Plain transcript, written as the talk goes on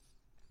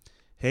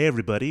Hey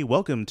everybody,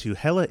 welcome to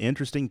Hella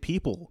Interesting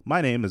People.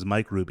 My name is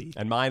Mike Ruby.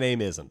 And my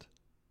name isn't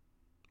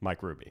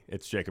Mike Ruby.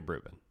 It's Jacob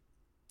Rubin.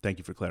 Thank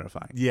you for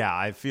clarifying. Yeah,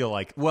 I feel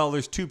like, well,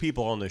 there's two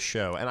people on this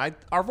show, and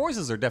our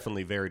voices are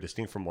definitely very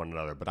distinct from one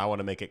another, but I want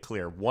to make it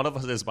clear. One of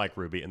us is Mike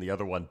Ruby, and the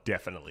other one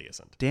definitely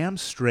isn't. Damn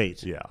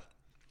straight. Yeah.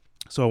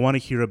 So I want to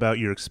hear about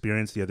your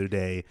experience the other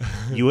day.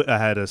 You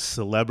had a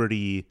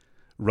celebrity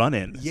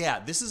run-in. Yeah,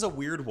 this is a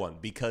weird one,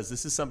 because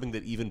this is something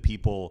that even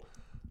people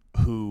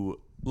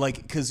who...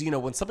 Like, because, you know,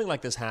 when something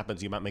like this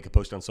happens, you might make a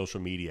post on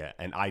social media,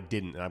 and I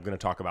didn't, and I'm going to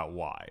talk about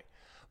why.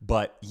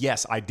 But,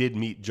 yes, I did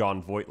meet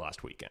Jon Voight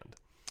last weekend.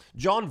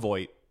 Jon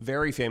Voight,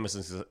 very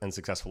famous and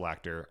successful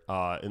actor,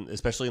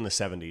 especially in the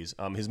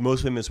 70s. His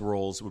most famous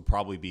roles would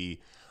probably be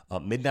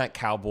Midnight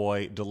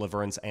Cowboy,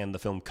 Deliverance, and the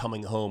film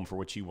Coming Home, for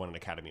which he won an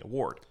Academy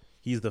Award.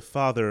 He's the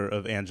father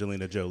of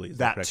Angelina Jolie.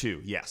 That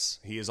too, yes.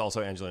 He is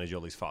also Angelina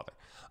Jolie's father.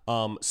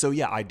 So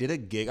yeah, I did a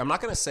gig. I'm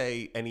not going to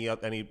say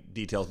any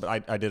details, but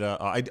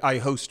I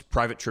host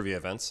private trivia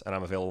events, and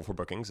I'm available for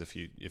bookings if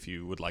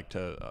you would like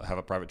to have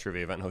a private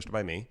trivia event hosted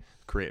by me,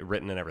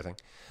 written and everything,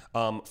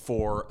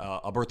 for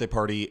a birthday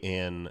party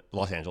in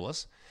Los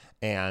Angeles.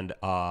 And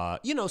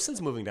you know,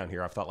 since moving down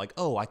here, I've thought like,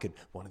 oh, I could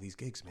one of these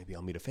gigs, maybe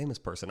I'll meet a famous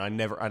person.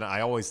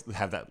 I always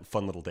have that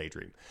fun little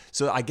daydream.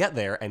 So I get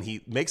there, and he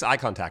makes eye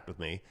contact with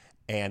me,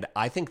 and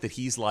I think that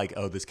he's like,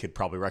 oh, this kid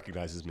probably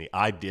recognizes me.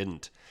 I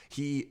didn't.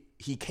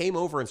 He came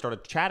over and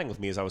started chatting with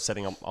me as I was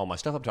setting up all my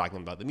stuff up, talking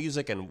about the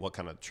music and what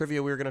kind of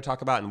trivia we were going to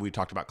talk about. And we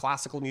talked about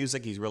classical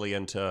music. He's really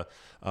into,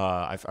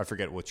 I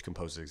forget which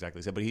composer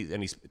exactly said, but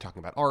he's talking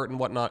about art and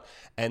whatnot.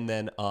 And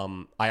then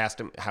I asked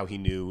him how he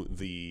knew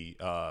the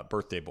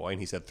birthday boy,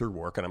 and he said through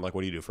work. And I'm like,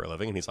 what do you do for a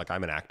living? And he's like,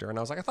 I'm an actor. And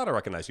I was like, I thought I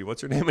recognized you.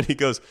 What's your name? And he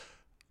goes,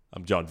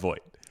 I'm Jon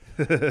Voight.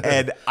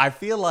 And I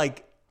feel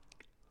like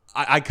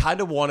I kind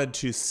of wanted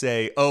to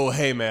say, oh,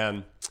 hey,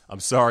 man,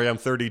 I'm sorry I'm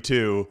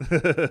 32,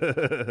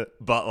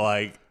 but,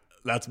 like,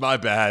 that's my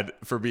bad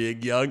for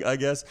being young, I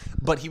guess.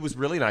 But he was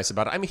really nice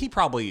about it. I mean, he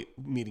probably,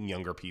 meeting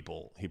younger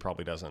people, he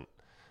probably doesn't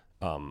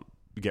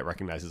get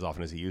recognized as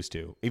often as he used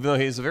to, even though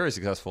he's a very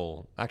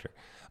successful actor.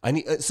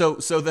 So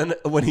then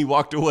when he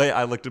walked away,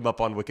 I looked him up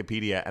on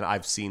Wikipedia, and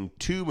I've seen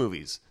 2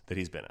 movies that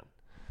he's been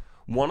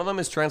in. One of them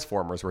is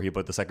Transformers, where he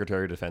put the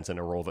Secretary of Defense in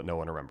a role that no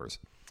one remembers.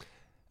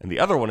 And the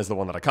other one is the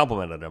one that I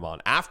complimented him on.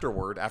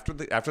 Afterward, after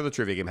the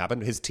trivia game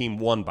happened, his team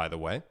won, by the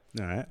way.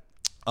 All right.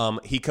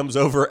 He comes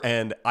over,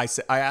 and I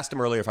asked him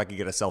earlier if I could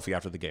get a selfie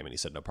after the game, and he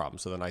said no problem.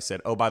 So then I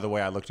said, oh, by the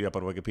way, I looked you up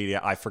on Wikipedia.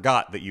 I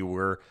forgot that you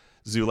were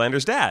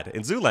Zoolander's dad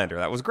in Zoolander.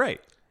 That was great.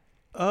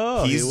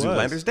 Oh, he's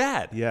Zoolander's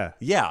dad. Yeah.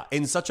 Yeah,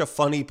 in such a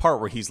funny part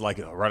where he's like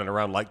running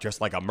around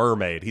just like a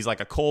mermaid. He's like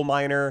a coal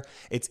miner.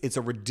 It's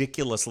a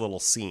ridiculous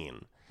little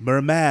scene.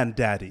 Merman,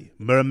 Daddy.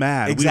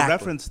 Merman. Exactly. We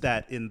referenced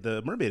that in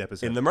the Mermaid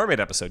episode. In the Mermaid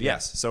episode,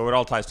 yes. So it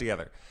all ties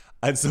together.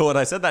 And so when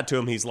I said that to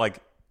him, he's like,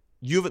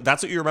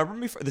 that's what you remember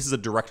me from? This is a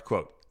direct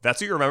quote.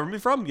 That's what you remember me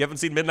from? You haven't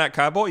seen Midnight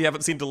Cowboy? You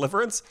haven't seen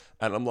Deliverance?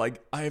 And I'm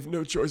like, I have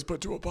no choice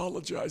but to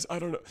apologize. I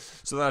don't know.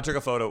 So then I took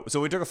a photo. So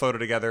we took a photo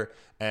together,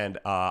 and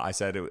I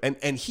said,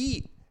 and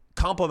he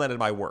complimented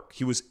my work.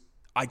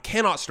 I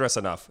cannot stress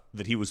enough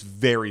that he was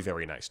very,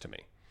 very nice to me.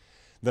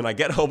 Then I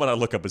get home and I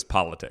look up his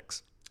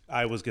politics.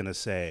 I was going to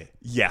say.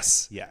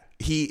 Yes. Yeah.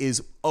 He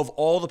is, of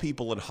all the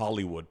people in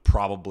Hollywood,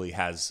 probably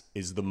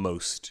is the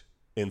most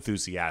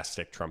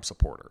enthusiastic Trump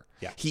supporter.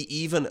 Yeah.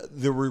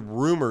 There were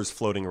rumors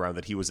floating around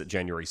that he was at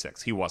January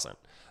 6th. He wasn't.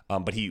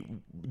 But he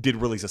did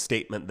release a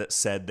statement that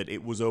said that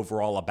it was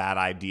overall a bad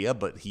idea,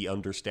 but he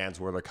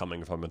understands where they're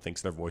coming from and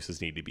thinks their voices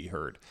need to be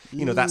heard.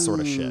 You know, that sort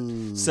of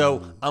shit.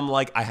 So I'm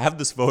like, I have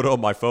this photo on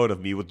my phone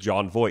of me with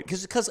Jon Voight.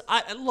 Because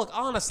look,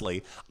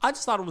 honestly, I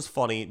just thought it was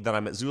funny that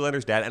I'm at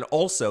Zoolander's dad. And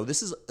also,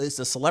 it's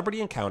a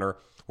celebrity encounter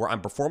where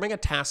I'm performing a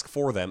task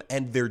for them,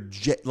 and they're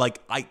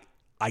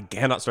I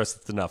cannot stress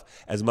this enough.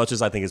 As much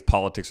as I think his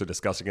politics are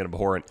disgusting and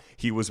abhorrent,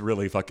 he was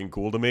really fucking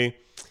cool to me.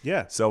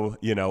 Yeah. So,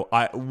 you know,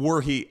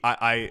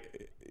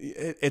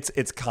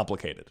 it's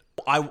complicated.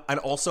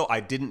 I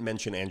didn't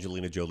mention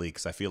Angelina Jolie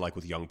because I feel like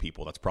with young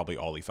people, that's probably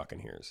all he fucking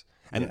hears.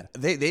 And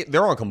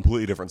they're on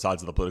completely different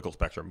sides of the political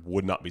spectrum.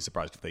 Would not be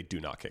surprised if they do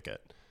not kick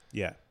it.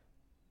 Yeah.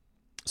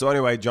 So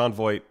anyway, Jon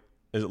Voight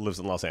lives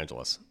in Los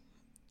Angeles.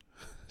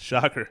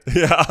 Shocker.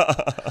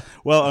 Yeah.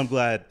 Well, I'm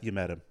glad you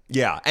met him.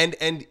 Yeah.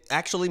 And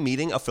actually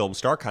meeting a film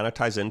star kind of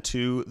ties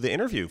into the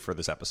interview for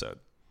this episode.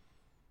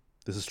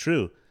 This is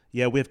true.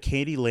 Yeah, we have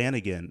Katie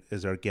Lanigan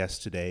as our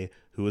guest today,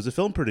 who is a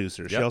film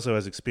producer. Yep. She also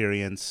has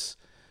experience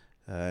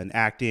in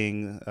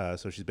acting,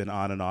 so she's been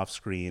on and off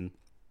screen,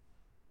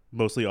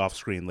 mostly off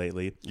screen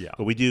lately. Yeah.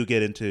 But we do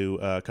get into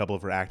a couple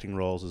of her acting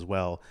roles as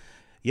well.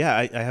 Yeah,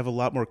 I have a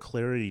lot more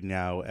clarity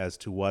now as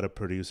to what a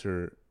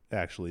producer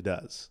actually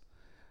does.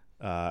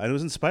 And it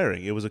was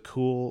inspiring. It was a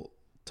cool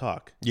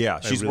talk.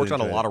 Yeah, she's worked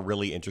on a lot of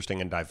really interesting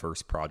and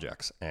diverse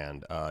projects.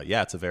 And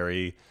it's a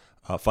very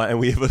fun,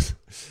 and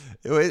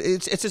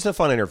it's just a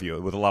fun interview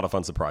with a lot of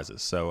fun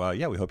surprises. So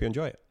we hope you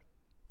enjoy it.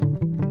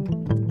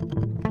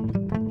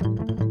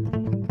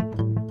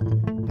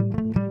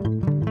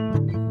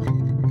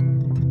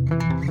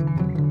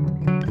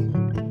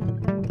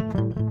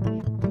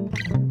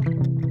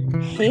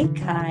 Hey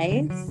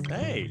guys.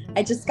 Hey.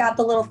 I just got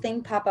the little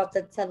thing pop up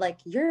that said like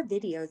your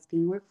video is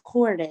being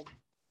recorded.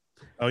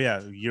 Oh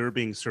yeah, you're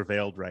being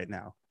surveilled right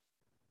now.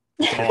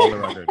 It's all on the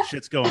record.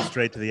 Shit's going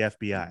straight to the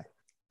FBI.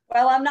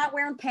 Well, I'm not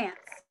wearing pants,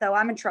 so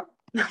I'm in trouble.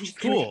 No, I'm just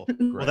Cool.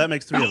 kidding. Well, that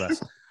makes 3 of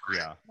us.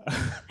 Yeah.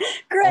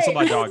 Great. Also,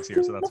 my dog's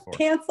here, so that's 4.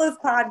 Pantsless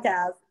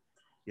podcast.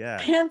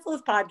 Yeah.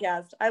 Pantsless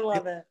podcast. I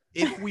love it.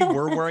 If we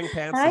were wearing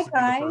pants, Hi, this would be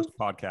guys. the first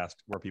podcast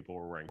where people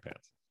were wearing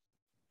pants.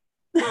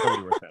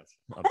 Nobody wears pants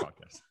on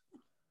podcasts.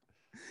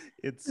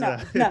 It's No.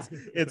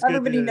 it's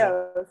Everybody good to,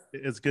 knows.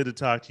 It's good to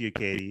talk to you,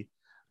 Katie.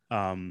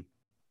 I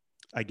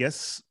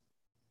guess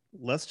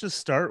let's just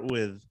start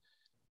with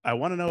I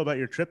want to know about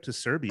your trip to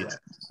Serbia.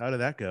 How did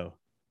that go?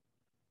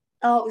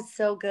 Oh, it was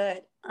so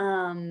good.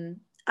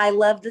 I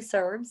love the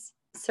Serbs.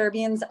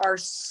 Serbians are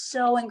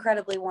so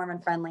incredibly warm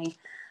and friendly.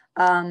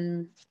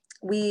 I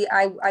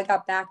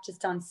got back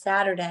just on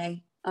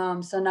Saturday,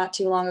 so not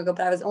too long ago,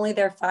 but I was only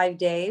there 5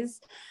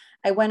 days.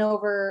 I went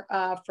over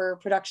for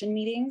production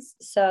meetings,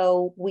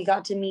 so we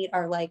got to meet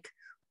our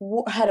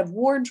head of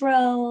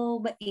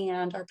wardrobe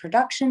and our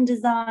production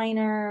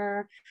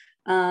designer,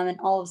 and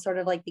all of sort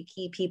of like the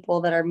key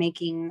people that are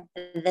making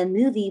the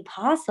movie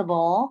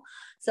possible.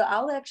 So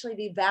I'll actually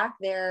be back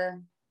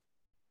there.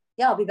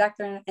 Yeah, I'll be back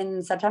there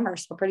in September,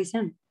 so pretty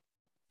soon.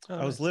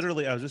 I was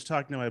just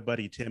talking to my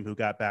buddy Tim, who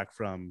got back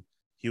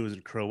he was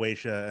in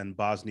Croatia and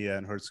Bosnia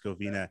and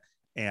Herzegovina,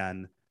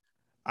 and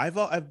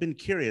I've been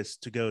curious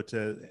to go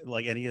to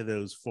like any of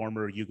those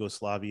former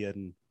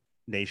Yugoslavian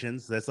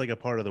nations. That's like a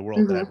part of the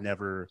world that I've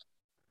never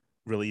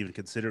really even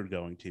considered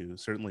going to.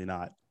 Certainly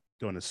not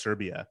going to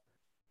Serbia.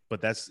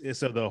 But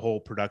so the whole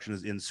production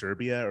is in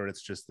Serbia, or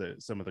it's just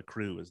some of the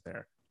crew is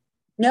there?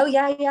 No,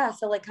 yeah.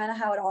 So like kind of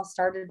how it all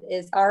started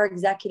is our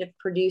executive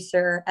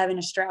producer, Evan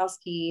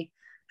Ostrowski,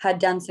 had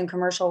done some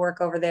commercial work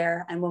over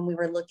there. And when we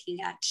were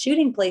looking at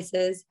shooting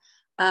places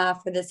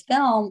for this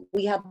film,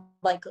 we had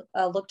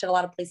looked at a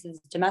lot of places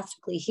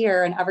domestically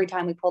here. And every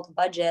time we pulled a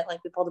budget, like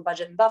we pulled a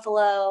budget in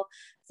Buffalo,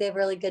 they have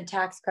really good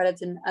tax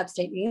credits in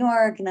upstate New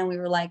York. And then we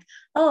were like,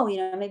 oh,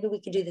 maybe we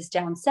could do this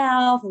down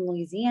south in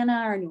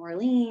Louisiana or New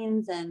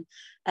Orleans. And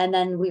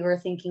then we were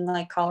thinking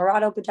like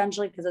Colorado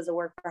potentially because it's a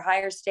work for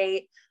hire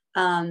state.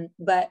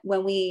 But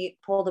when we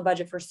pulled a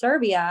budget for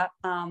Serbia,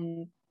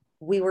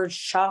 we were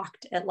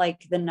shocked at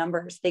like the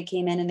numbers. They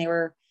came in and they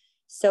were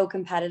so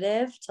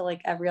competitive to like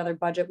every other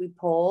budget we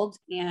pulled,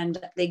 and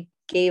they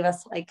gave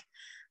us like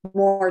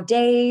more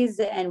days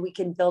and we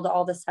can build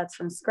all the sets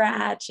from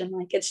scratch, and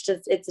like it's a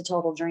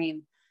total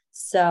dream.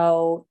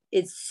 So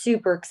it's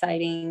super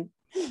exciting.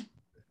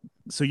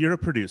 So you're a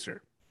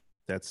producer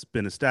that's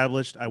been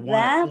established.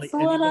 That's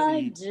what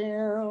I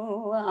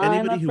do.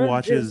 Anybody who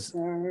watches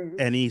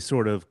any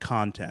sort of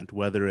content,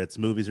 whether it's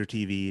movies or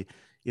TV,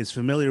 is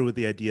familiar with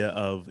the idea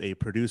of a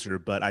producer,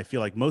 but I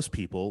feel like most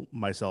people,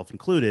 myself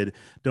included,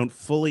 don't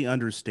fully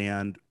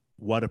understand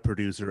what a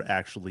producer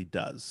actually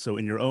does. So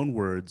in your own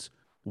words,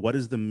 what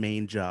is the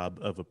main job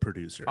of a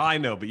producer? I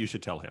know, but you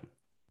should tell him.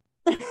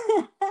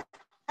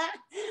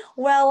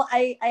 Well,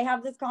 I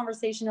have this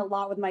conversation a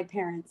lot with my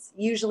parents,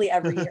 usually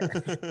every year,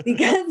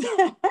 because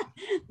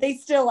they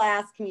still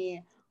ask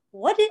me,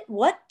 what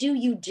do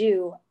you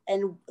do?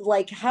 And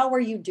like, how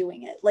are you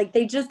doing it? Like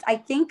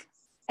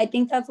I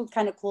think that's what's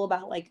kind of cool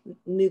about like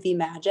movie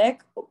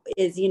magic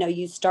is,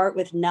 you start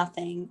with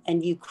nothing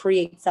and you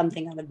create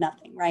something out of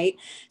nothing, right?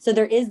 So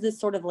there is this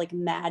sort of like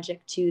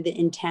magic to the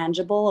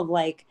intangible of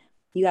like,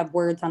 you have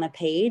words on a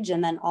page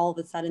and then all of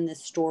a sudden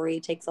this story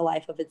takes a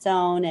life of its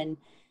own and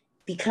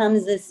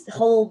becomes this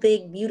whole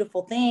big,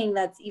 beautiful thing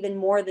that's even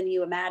more than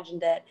you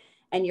imagined it.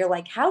 And you're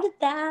like, how did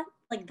that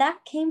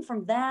came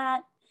from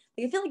that?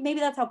 Like, I feel like maybe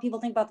that's how people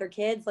think about their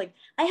kids. Like,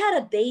 I had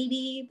a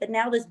baby, but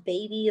now this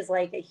baby is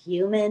like a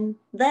human.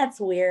 That's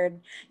weird.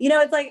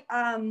 It's like,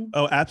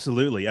 Oh,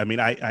 absolutely. I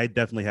mean, I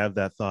definitely have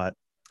that thought.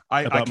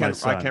 I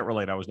can't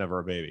relate. I was never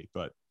a baby,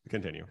 but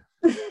continue.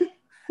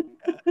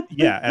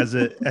 Yeah, as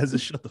a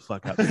shut the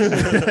fuck up. as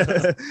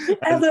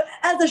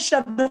a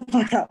shut the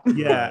fuck up.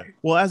 Yeah.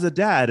 Well, as a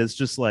dad, it's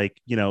just like,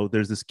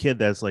 there's this kid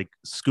that's like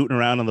scooting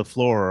around on the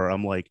floor.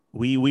 I'm like,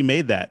 we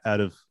made that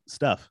out of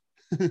stuff.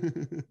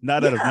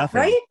 Not out of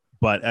nothing. Right?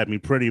 But I mean,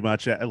 pretty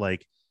much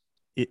like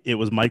it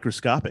was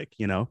microscopic,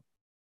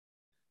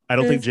 I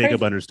don't think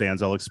Jacob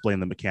understands. I'll explain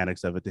the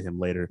mechanics of it to him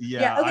later.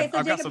 Yeah. Okay.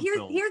 So Jacob,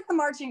 here's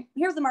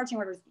the marching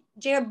orders.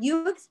 Jacob,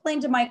 you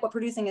explain to Mike what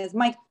producing is.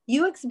 Mike,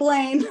 you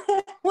explain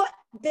what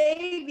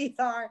babies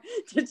are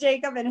to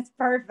Jacob, and it's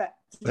perfect.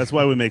 That's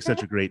why we make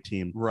such a great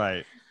team.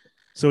 Right.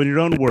 So in your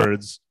own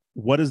words,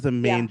 what is the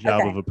main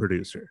job of a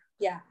producer?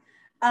 Yeah.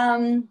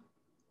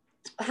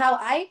 How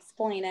I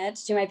explain it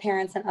to my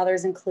parents and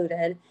others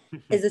included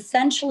is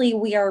essentially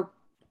we are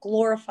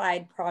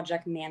glorified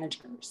project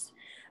managers.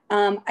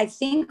 I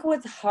think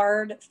what's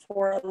hard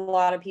for a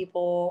lot of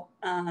people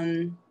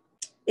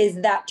is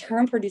that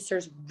term producer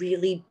is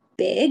really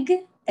big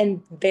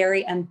and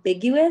very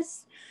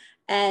ambiguous.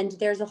 And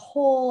there's a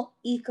whole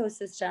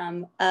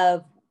ecosystem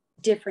of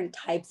different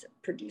types of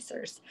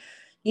producers,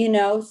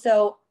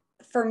 so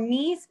for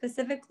me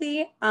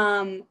specifically,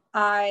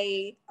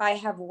 I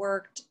have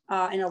worked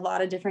in a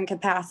lot of different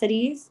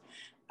capacities.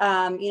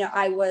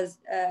 I was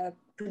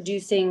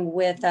producing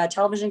with a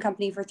television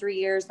company for 3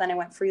 years. Then I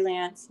went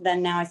freelance.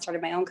 Then now I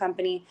started my own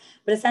company.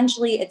 But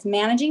essentially, it's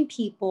managing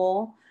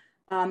people,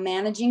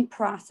 managing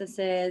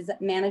processes,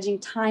 managing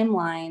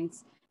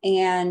timelines,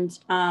 and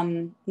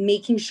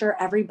making sure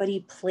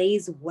everybody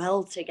plays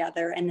well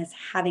together and is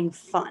having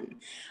fun.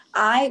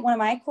 One of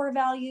my core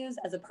values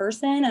as a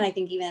person, and I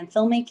think even in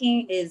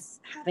filmmaking, is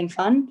having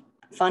fun,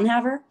 fun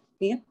haver.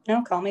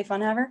 Call me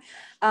fun haver.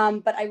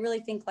 But I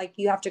really think like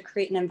you have to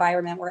create an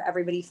environment where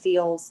everybody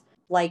feels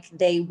like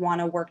they want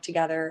to work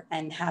together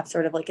and have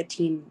sort of like a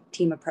team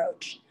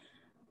approach.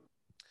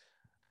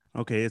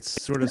 Okay, it's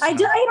sort of. I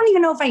don't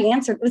even know if I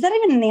answered. Was that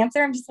even an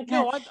answer? I'm just like,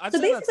 no, I'd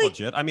say that's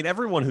legit. I mean,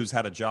 everyone who's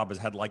had a job has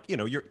had like,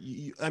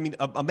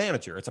 a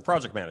manager. It's a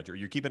project manager.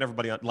 You're keeping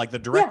everybody on. Like the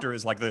director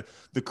is like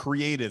the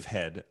creative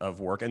head of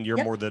work, and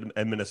you're more the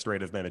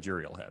administrative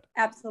managerial head.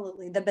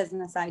 Absolutely, the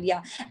business side,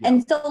 yeah.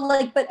 And so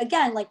like, but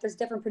again, like there's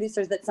different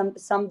producers that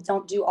some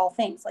don't do all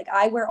things. Like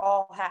I wear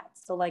all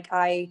hats. So like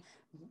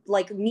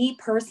me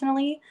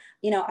personally,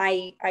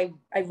 I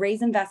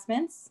raise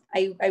investments.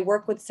 I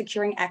work with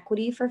securing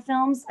equity for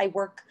films. I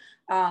work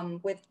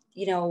with,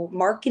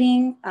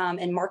 marketing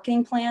and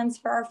marketing plans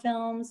for our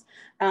films.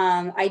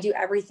 I do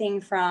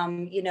everything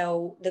from,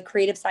 the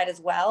creative side as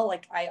well.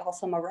 Like I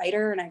also am a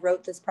writer and I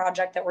wrote this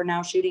project that we're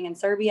now shooting in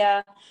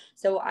Serbia.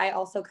 So I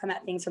also come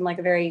at things from like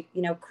a very,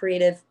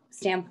 creative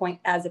standpoint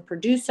as a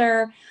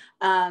producer.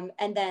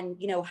 And then,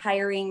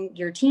 hiring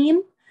your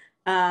team.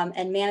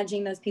 And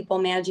managing those people,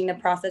 managing the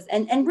process,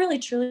 and really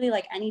truly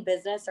like any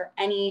business or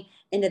any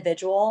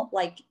individual,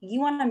 like you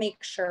want to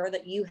make sure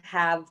that you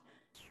have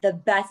the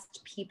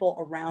best people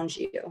around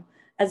you.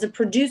 As a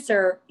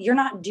producer, you're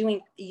not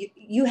doing,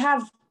 you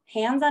have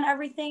hands on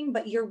everything,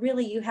 but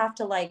you have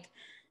to like,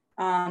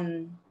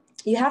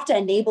 you have to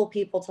enable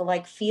people to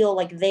like feel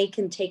like they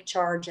can take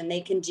charge and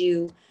they can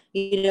do,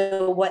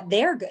 what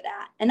they're good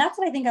at. And that's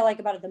what I think I like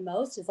about it the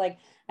most is like,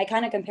 I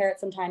kind of compare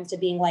it sometimes to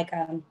being like,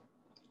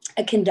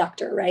 a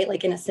conductor, right?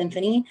 Like in a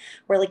symphony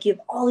where like you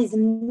have all these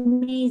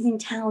amazing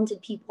talented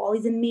people, all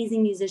these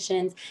amazing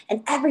musicians,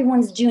 and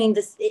everyone's doing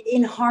this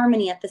in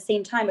harmony at the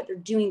same time, but they're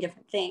doing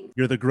different things.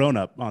 You're the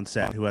grown-up on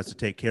set who has to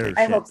take care of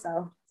I hope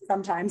so.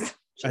 Sometimes.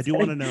 I do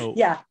want to know,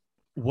 yeah,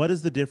 what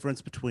is the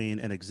difference between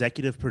an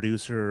executive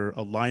producer,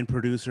 a line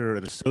producer,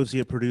 an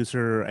associate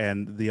producer,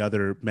 and the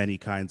other many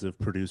kinds of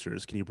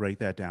producers? Can you break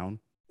that down?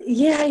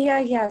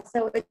 Yeah.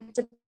 So it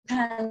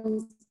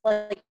depends.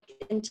 Like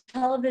in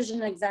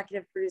television,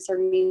 executive producer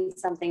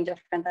means something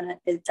different than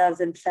it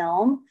does in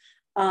film.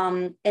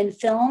 In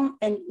film,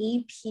 an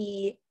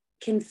EP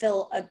can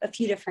fill a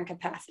few different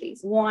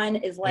capacities. One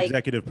is like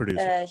executive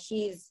producer.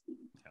 He's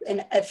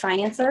a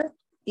financer.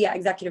 Yeah,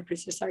 executive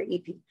producer,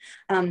 sorry,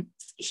 EP.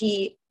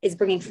 He is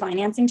bringing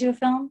financing to a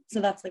film. So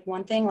that's like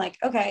one thing, like,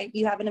 okay,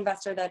 you have an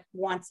investor that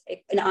wants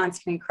an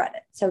on-screen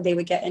credit. So they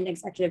would get an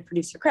executive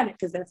producer credit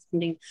because they're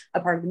funding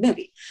a part of the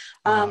movie.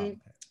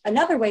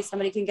 Another way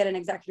somebody can get an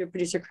executive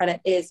producer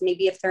credit is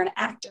maybe if they're an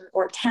actor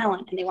or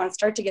talent and they want to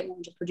start to get more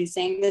into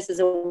producing, this is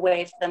a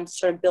way for them to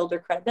sort of build their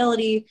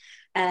credibility.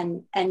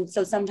 And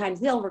so sometimes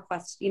they'll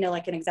request,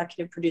 like an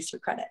executive producer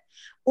credit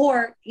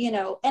or,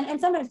 and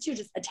sometimes too,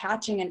 just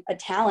attaching a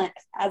talent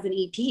as an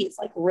EP is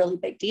like a really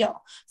big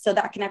deal. So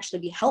that can actually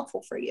be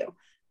helpful for you.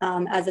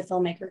 As a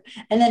filmmaker.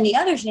 And then the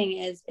other thing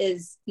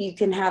is you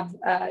can have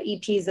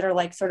EPs that are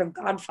like sort of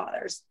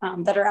godfathers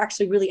that are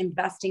actually really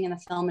investing in the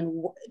film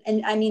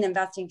and I mean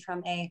investing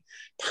from a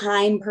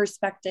time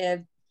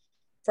perspective,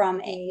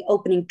 from a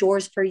opening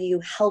doors for you,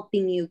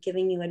 helping you,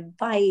 giving you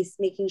advice,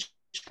 making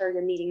sure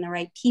you're meeting the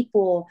right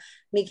people,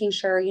 making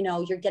sure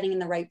you're getting in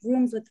the right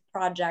rooms with the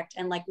project,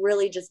 and like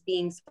really just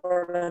being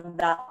sort of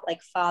that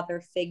like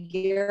father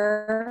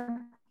figure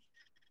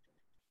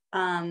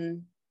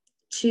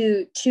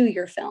to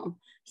your film.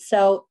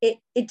 So it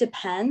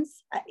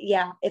depends.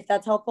 Yeah, if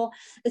that's helpful.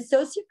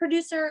 Associate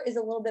producer is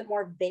a little bit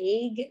more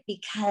vague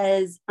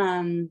because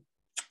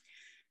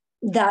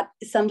that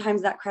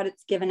sometimes that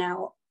credit's given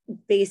out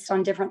based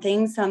on different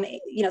things. Some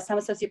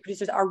associate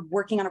producers are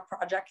working on a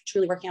project,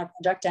 truly working on a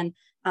project, and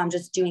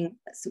just doing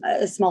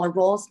a smaller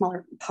role,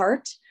 smaller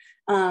part.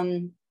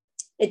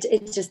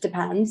 It just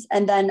depends.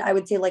 And then I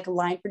would say like a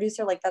line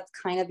producer, like that's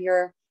kind of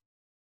your,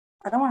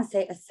 I don't want to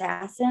say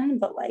assassin,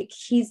 but like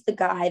he's the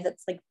guy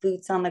that's like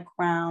boots on the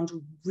ground,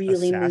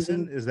 really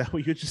assassin? moving. Is that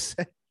what you just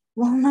said?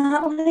 Well,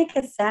 not like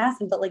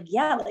assassin, but like,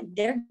 yeah, like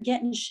they're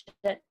getting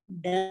shit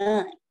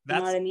done. You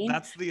know what I mean?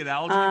 That's the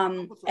analogy.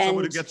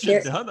 Someone who gets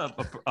shit done,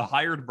 a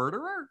hired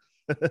murderer?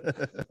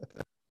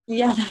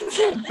 Yeah,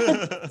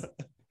 that's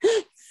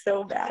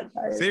so bad.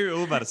 Say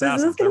what about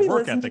assassins. Their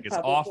work ethic is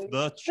off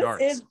the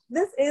charts.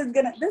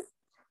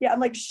 I'm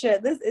like,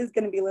 shit, this is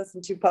going to be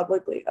listened to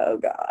publicly. Oh,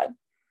 God.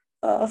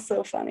 Oh,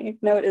 so funny.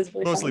 No, it is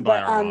really mostly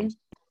funny. By our moms.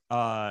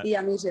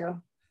 Yeah, me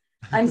too.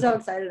 I'm so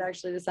excited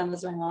actually to send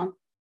this to my mom.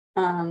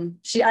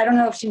 I don't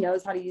know if she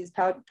knows how to use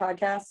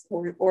podcasts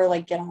or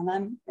like get on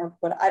them or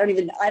what. I don't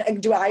even,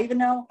 do I even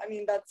know? I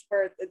mean, that's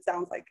where it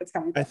sounds like it's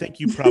coming from. I think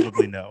you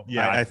probably know.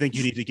 Yeah. I think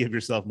you need to give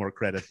yourself more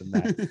credit than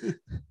that.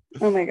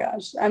 Oh my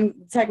gosh. I'm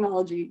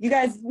technology. You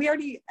guys, I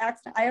already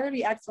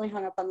accidentally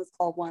hung up on this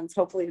call once.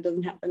 Hopefully it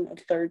doesn't happen a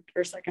third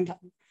or second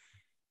time.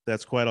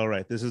 That's quite all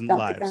right. This isn't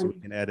live, so we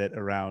can edit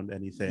around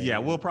anything. Yeah,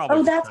 we'll probably.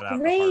 Oh, that's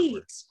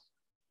great.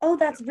 Oh,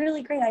 that's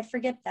really great. I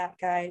forget that,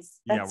 guys.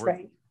 That's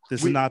right.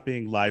 This is not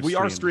being live. We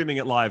are streaming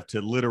it live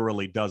to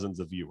literally dozens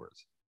of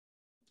viewers.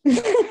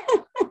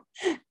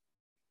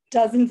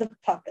 Dozens of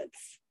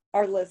puppets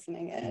are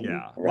listening in.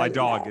 Yeah, my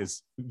dog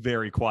is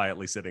very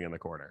quietly sitting in the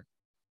corner.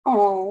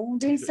 Oh,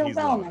 doing so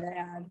well, might I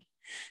add.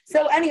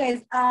 So,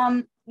 anyways,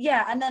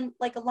 yeah, and then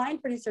like a line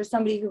producer,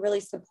 somebody who really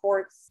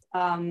supports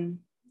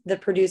the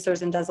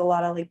producers and does a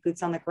lot of like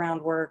boots on the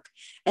ground work.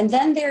 And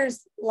then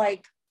there's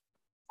like,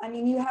 I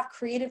mean, you have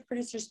creative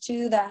producers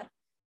too that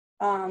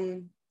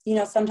you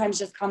know, sometimes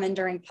just come in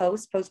during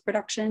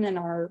post-production and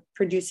are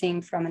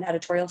producing from an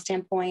editorial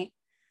standpoint.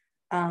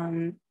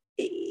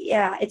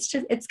 Yeah,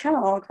 it's kind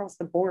of all across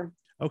the board.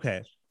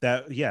 Okay.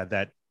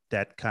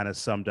 That kind of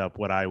summed up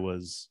what I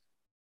was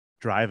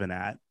driving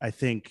at. I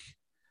think,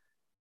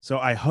 so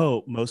I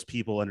hope most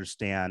people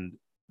understand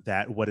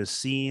that what is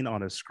seen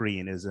on a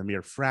screen is a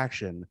mere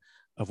fraction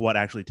of what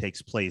actually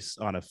takes place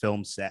on a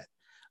film set.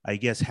 I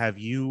guess, have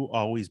you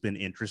always been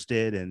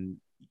interested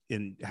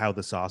in how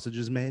the sausage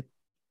is made?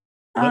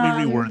 Let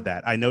me reword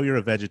that. I know you're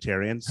a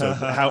vegetarian, so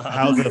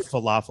how the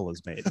falafel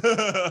is made.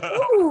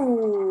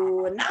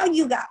 Ooh, now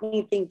you got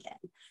me thinking.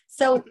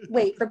 So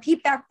wait,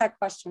 repeat back that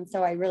question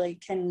so I really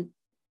can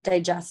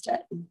digest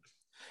it.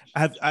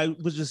 I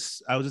was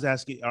just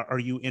asking, are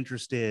you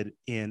interested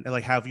in,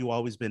 like, have you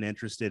always been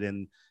interested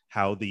in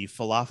how the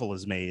falafel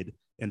is made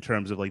in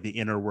terms of like the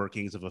inner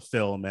workings of a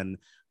film and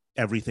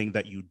everything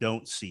that you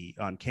don't see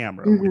on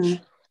camera, which,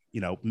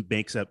 you know,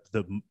 makes up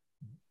the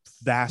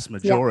vast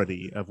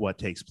majority of what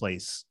takes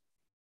place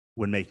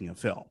when making a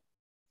film?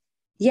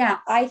 Yeah,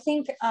 I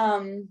think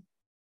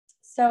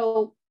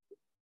so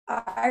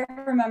I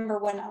remember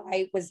when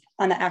I was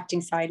on the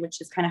acting side,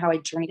 which is kind of how I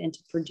joined into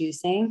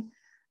producing,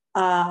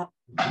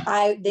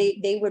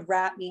 they would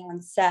wrap me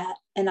on set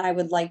and I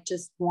would like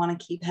just want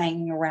to keep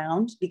hanging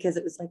around because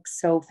it was like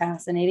so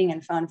fascinating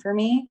and fun for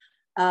me.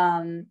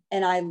 And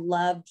I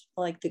loved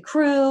like the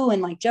crew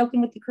and like joking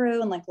with the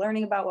crew and like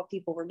learning about what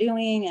people were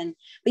doing.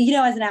 But you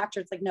know, as an actor,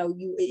 it's like, no,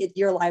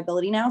 you're a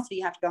liability now. So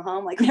you have to go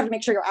home. Like we have to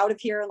make sure you're out of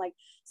here. And like,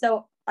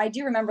 so I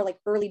do remember like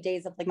early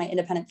days of like my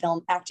independent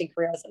film acting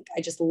career. I was like,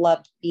 I just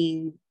loved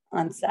being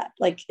on set.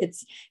 Like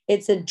it's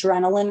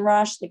adrenaline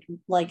rush,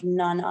 like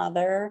none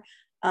other.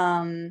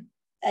 And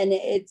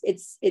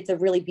it's a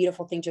really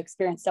beautiful thing to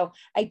experience. So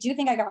I do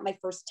think I got my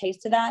first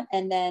taste of that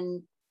and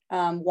then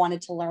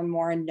wanted to learn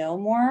more and know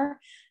more.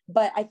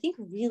 But I think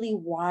really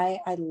why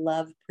I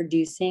love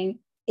producing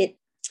it,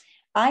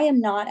 I am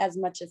not as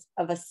much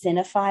of a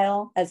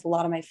cinephile as a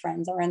lot of my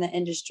friends are in the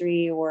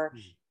industry or,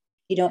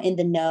 you know, in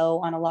the know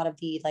on a lot of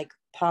the like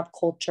pop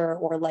culture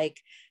or like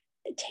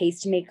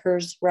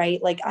tastemakers,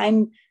 right? Like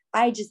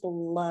I just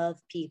love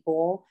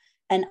people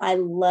and I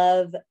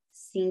love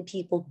seeing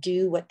people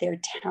do what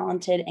they're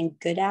talented and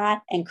good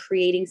at and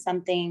creating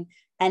something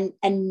and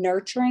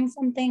nurturing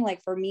something.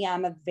 Like for me,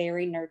 I'm a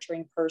very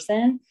nurturing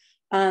person.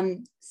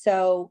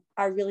 So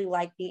I really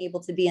like being able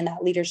to be in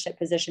that leadership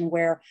position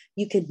where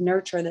you could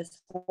nurture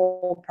this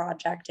whole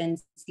project and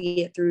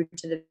see it through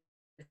to the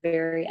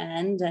very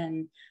end.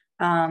 And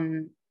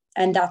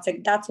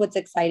that's what's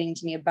exciting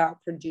to me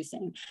about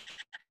producing.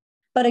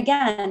 But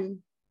again,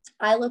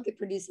 I look at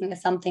producing as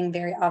something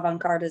very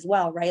avant-garde as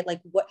well, right?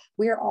 Like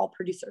we're all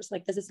producers.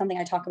 Like this is something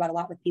I talk about a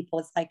lot with people.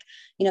 It's like,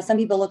 you know, some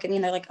people look at me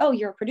and they're like, oh,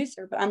 you're a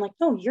producer. But I'm like,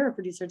 no, you're a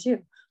producer too.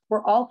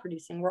 We're all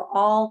producing. We're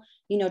all,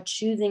 you know,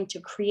 choosing to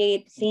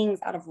create things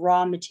out of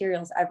raw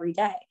materials every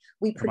day.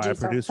 We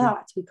produce our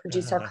thoughts. We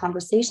produce our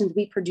conversations.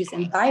 We produce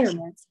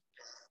environments.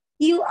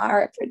 You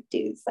are a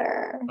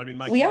producer. I mean,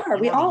 we are.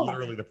 We all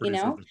literally the producer,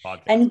 you know? Of this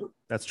podcast. And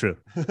that's true.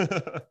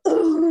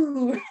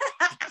 Ooh.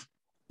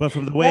 But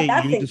from the way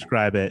you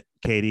describe it,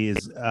 Katie,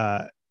 is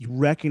you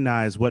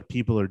recognize what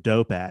people are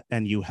dope at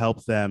and you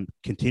help them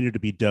continue to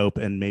be dope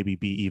and maybe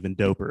be even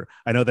doper.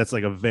 I know that's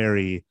like a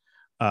very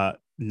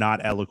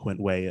not eloquent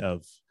way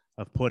of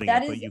putting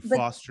it, but you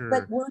foster.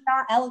 But we're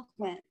not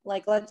eloquent.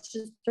 Like, let's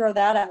just throw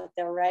that out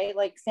there, right?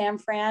 Like Sam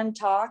Fran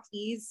talk,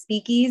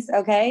 speakies,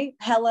 okay?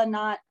 Hella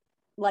not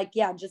like,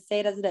 yeah, just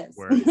say it as it is.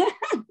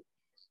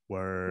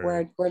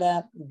 Word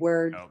up,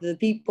 word to the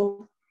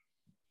people.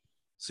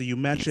 So you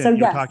mentioned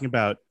you're talking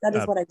about that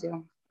is what I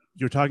do.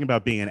 You're talking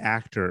about being an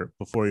actor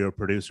before you're a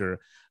producer.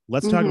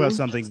 Let's talk about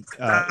something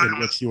in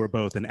which you were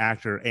both an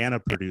actor and a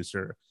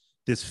producer.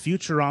 This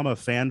Futurama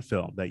fan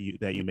film that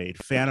you made,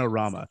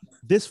 Fanorama.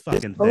 This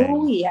fucking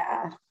thing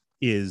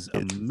is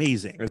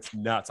amazing. It's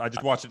nuts. I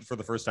just watched it for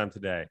the first time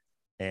today,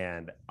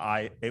 and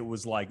it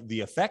was like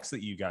the effects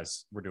that you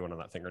guys were doing on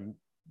that thing are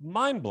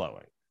mind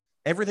blowing.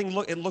 everything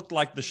looked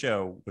like the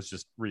show was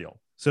just real.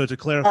 So to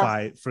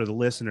clarify for the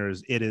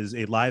listeners, it is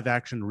a live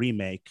action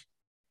remake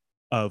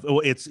of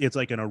it's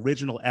like an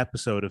original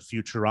episode of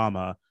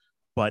Futurama,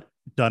 but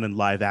done in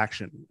live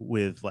action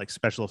with like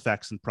special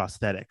effects and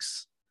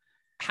prosthetics.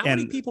 How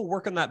many people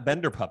work on that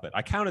Bender puppet?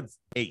 I counted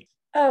 8.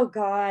 Oh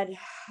God.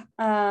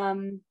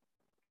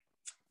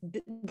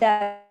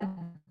 That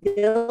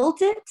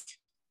built it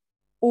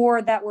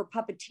or that were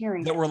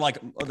puppeteering that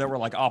were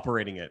like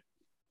operating it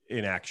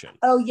in action.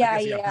 Oh yeah,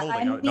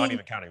 not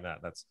even counting that.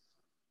 That's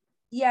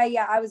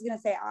yeah. I was gonna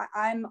say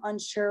I'm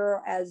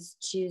unsure as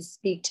to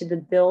speak to the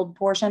build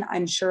portion.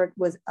 I'm sure it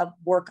was a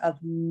work of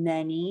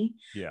many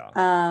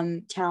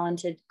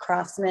talented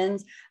craftsmen.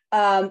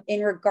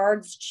 In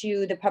regards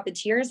to the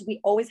puppeteers, we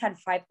always had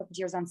 5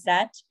 puppeteers on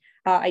set.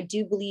 I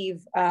do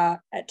believe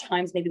at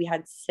times maybe we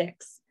had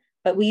 6,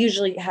 but we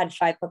usually had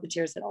 5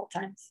 puppeteers at all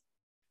times.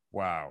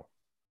 Wow.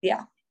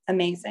 Yeah,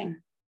 amazing.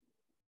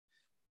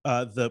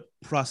 The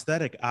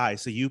prosthetic eye.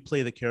 So you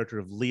play the character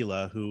of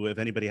Leela, who, if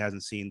anybody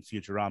hasn't seen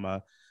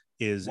Futurama,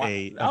 is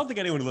I don't think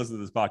anyone who listens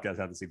to this podcast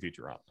hasn't seen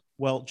Futurama.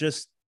 Well,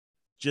 just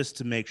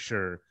to make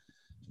sure,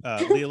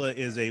 Leela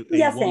is a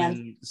yes,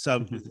 woman,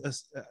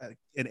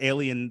 an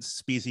alien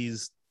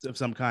species of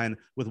some kind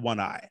with one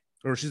eye,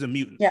 or she's a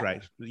mutant,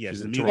 right? Yeah,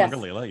 she's a mutant.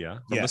 Leela,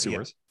 from the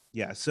sewers.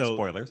 Yeah. So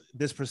spoilers.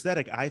 This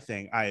prosthetic eye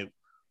thing,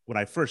 when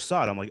I first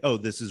saw it, I'm like, oh,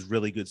 this is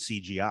really good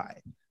CGI.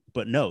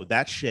 But no,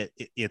 that shit,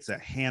 it's a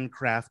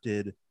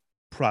handcrafted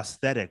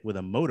prosthetic with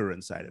a motor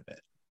inside of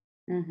it.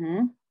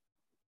 Mm-hmm.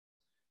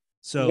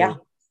 So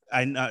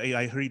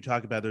I heard you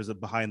talk about there's a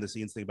behind the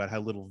scenes thing about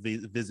how little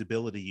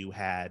visibility you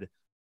had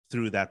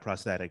through that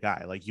prosthetic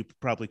eye. Like you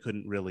probably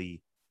couldn't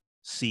really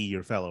see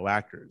your fellow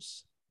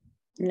actors.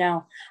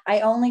 No, I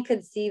only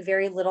could see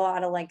very little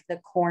out of like the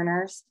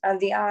corners of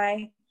the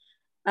eye.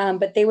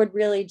 But they would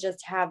really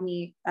just have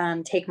me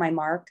take my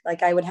mark.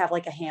 Like I would have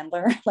like a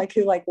handler, like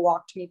who like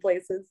walked me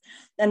places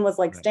and was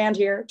like, stand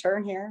here,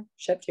 turn here,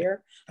 shift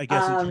here. I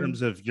guess in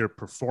terms of your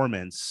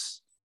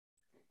performance,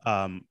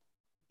 in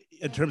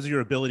terms of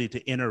your ability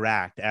to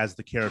interact as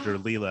the character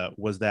Leela,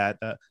 was that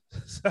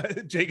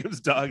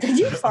Jacob's dog? Did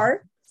you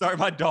fart? Sorry,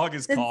 my dog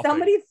is coughing. Did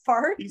somebody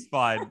fart? He's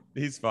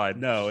fine.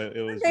 No, it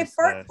was. Okay,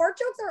 fart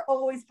jokes are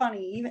always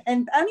funny. Even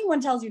and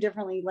anyone tells you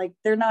differently, like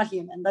they're not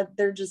human. That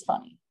they're just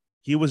funny.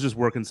 He was just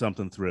working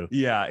something through.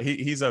 Yeah,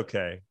 he's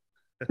okay.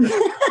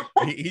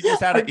 he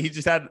just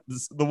had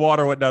the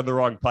water went down the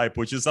wrong pipe,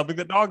 which is something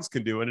that dogs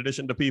can do in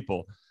addition to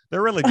people.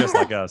 They're really just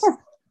like us.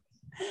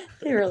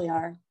 They really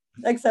are,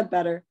 except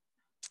better.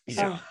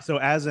 Yeah. So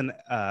as an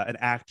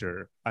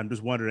actor, I'm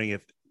just wondering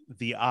if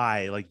the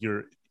eye, like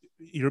you're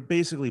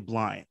basically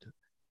blind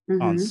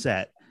on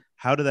set.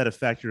 How did that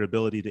affect your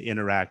ability to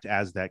interact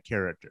as that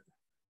character?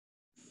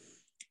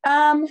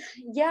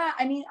 Yeah,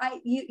 I mean,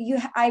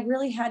 I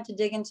really had to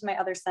dig into my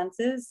other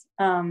senses.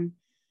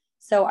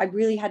 So I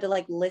really had to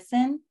like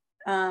listen,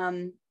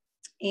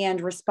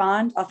 and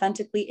respond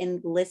authentically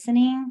in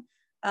listening.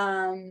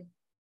 And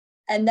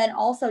then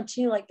also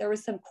too, like there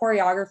was some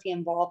choreography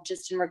involved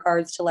just in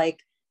regards to like,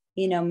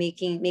 you know,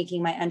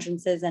 making my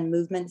entrances and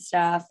movement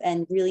stuff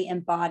and really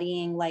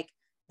embodying like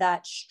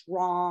that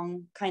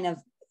strong kind of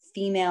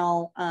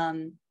female,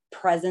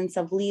 presence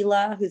of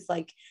Leela, who's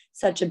like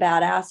such a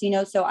badass, you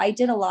know. So I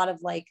did a lot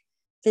of like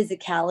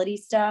physicality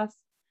stuff,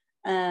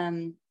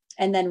 and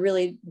then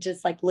really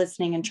just like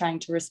listening and trying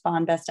to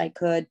respond best I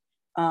could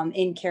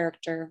in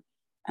character,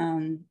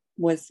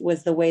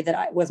 was the way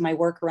that was my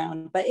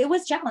workaround. But it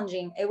was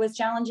challenging,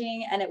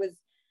 and it was,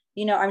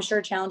 you know, I'm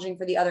sure challenging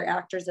for the other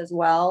actors as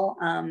well.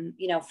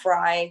 You know,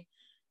 Fry,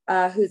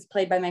 who's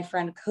played by my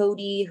friend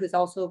Cody, who's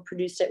also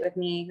produced it with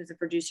me, who's a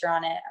producer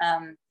on it.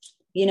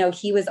 You know,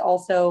 he was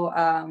also,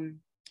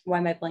 why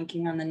am I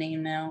blanking on the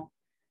name now?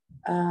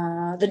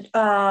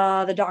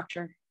 The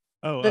doctor.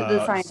 Oh,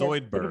 the scientist,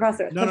 Zoidberg. the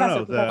professor.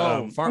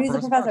 No. He's a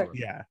professor.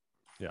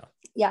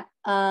 Yeah.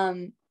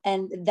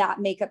 And that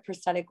makeup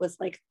prosthetic was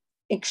like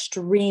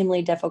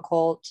extremely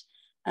difficult.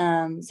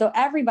 So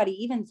everybody,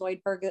 even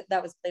Zoidberg,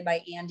 that was played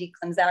by Andy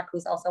Klimczak,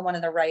 who's also one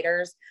of the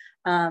writers,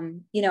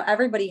 you know,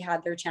 everybody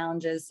had their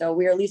challenges. So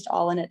we were at least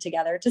all in it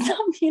together to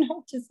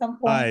some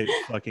point. I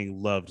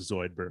fucking loved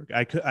Zoidberg.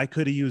 I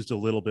could have used a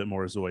little bit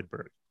more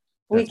Zoidberg.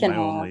 We can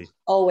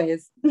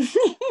always.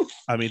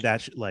 I mean,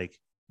 that's like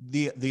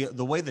the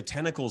way the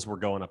tentacles were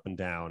going up and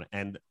down,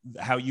 and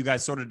how you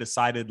guys sort of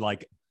decided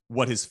like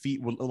what his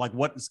feet were like,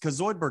 because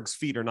Zoidberg's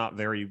feet are not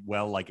very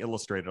well like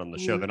illustrated on the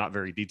show. They're not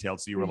very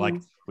detailed. So you were like,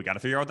 we got to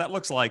figure out what that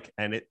looks like.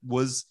 And it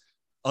was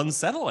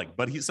unsettling,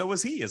 but so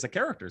was he as a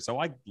character. So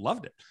I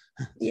loved it.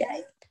 Yeah.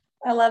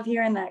 I love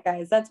hearing that,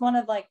 guys. That's one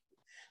of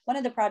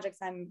the projects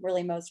I'm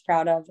really most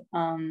proud of,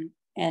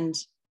 and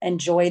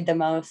enjoyed the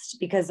most,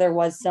 because there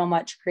was so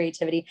much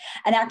creativity.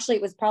 And actually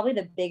it was probably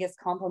the biggest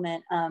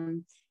compliment.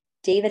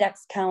 David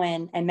X.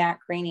 Cohen and Matt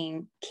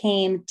Groening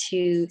came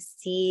to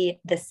see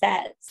the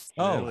sets.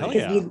 Oh, hell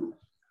yeah.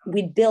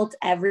 We built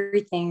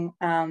everything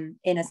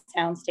in a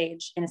sound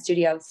stage, in a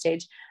studio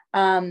stage.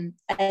 And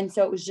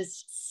so it was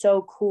just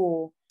so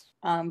cool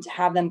to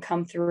have them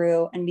come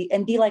through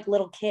and be like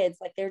little kids.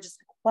 Like they're just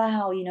like,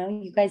 wow,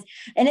 you guys.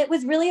 And it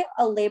was really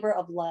a labor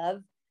of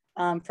love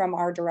from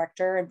our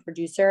director and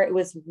producer. It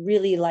was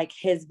really like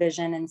his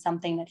vision and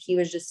something that he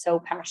was just so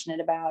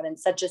passionate about and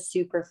such a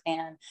super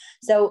fan.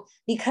 So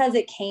because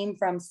it came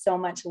from so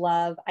much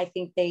love, I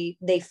think they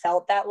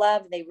felt that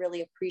love. They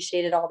really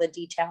appreciated all the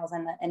details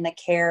and the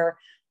care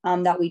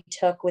that we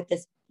took with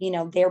this,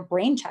 their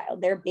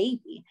brainchild, their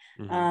baby.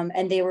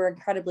 And they were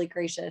incredibly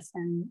gracious.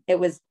 And it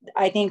was,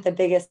 I think, the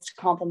biggest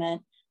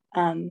compliment,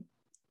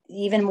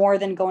 even more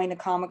than going to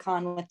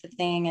Comic-Con with the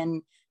thing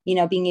and,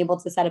 being able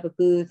to set up a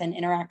booth and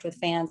interact with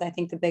fans. I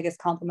think the biggest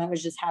compliment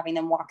was just having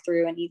them walk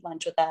through and eat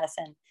lunch with us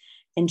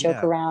and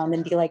joke around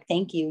and be like,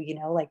 thank you,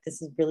 like,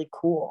 this is really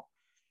cool.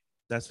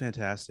 That's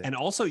fantastic. And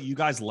also you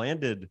guys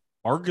landed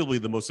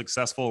arguably the most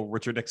successful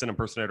Richard Nixon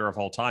impersonator of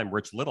all time,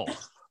 Rich Little.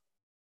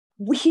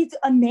 He's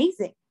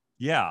amazing.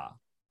 Yeah.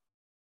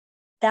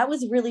 That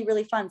was really,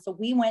 really fun. So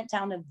we went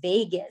down to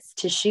Vegas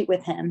to shoot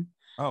with him.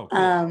 Oh,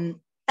 cool.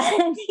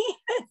 And he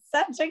is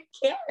such a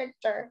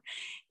character,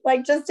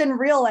 like just in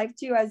real life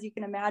too, as you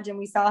can imagine.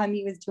 We saw him,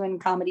 he was doing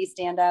comedy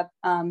stand-up.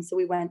 So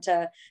we went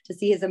to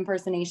see his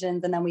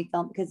impersonations, and then we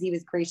filmed because he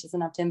was gracious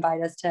enough to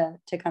invite us to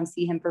come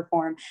see him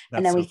perform.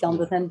 And then we filmed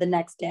with him the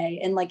next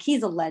day. And like,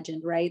 he's a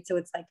legend, right? So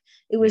it's like,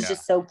 it was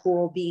just so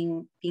cool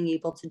being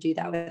able to do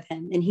that with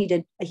him. And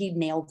he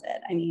nailed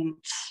it. I mean,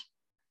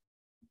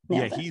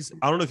 I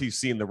don't know if you've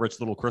seen the Rich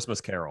Little Christmas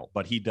Carol,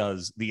 but he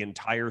does the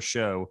entire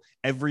show.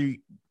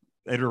 Every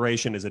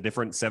iteration is a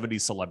different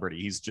 70s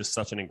celebrity. He's just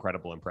such an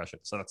incredible impression.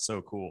 So that's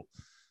so cool.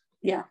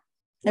 Yeah,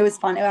 it was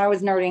fun. I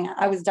was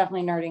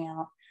definitely nerding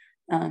out.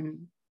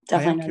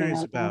 I am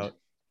curious about,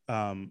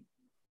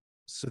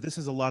 so this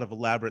is a lot of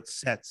elaborate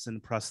sets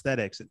and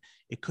prosthetics.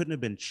 It couldn't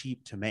have been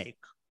cheap to make.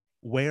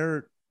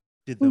 Where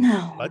did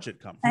the budget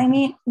come from? I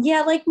mean,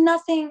 like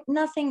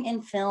nothing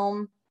in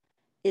film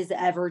is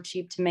ever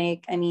cheap to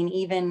make. I mean,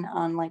 even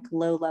on like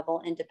low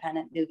level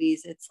independent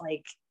movies, it's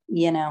like,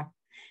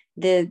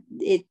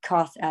 it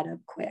costs add up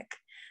quick.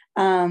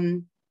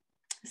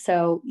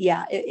 So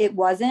yeah, it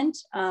wasn't,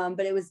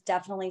 but it was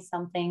definitely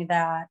something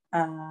that,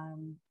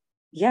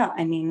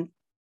 I mean,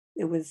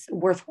 it was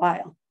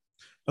worthwhile.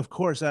 Of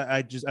course.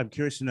 I'm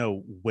curious to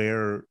know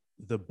where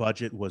the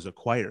budget was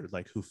acquired,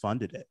 like who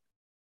funded it.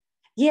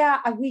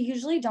 Yeah, we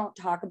usually don't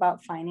talk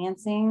about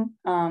financing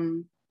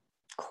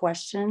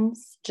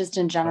questions just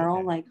in general.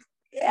 Okay. Like,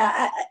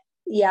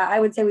 I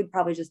would say we'd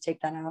probably just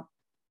take that out.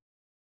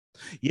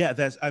 Yeah,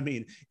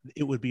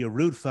 it would be a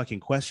rude fucking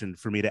question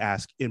for me to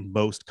ask in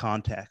most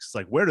contexts.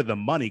 Like, where did the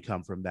money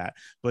come from that?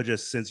 But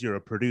just since you're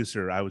a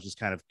producer, I was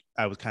kind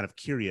of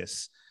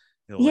curious.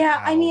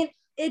 I mean,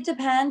 it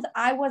depends.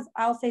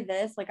 I'll say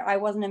this, like, I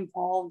wasn't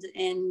involved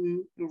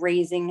in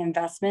raising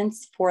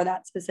investments for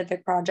that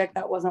specific project.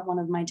 That wasn't one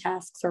of my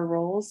tasks or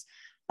roles.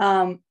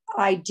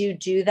 I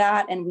do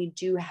that. And we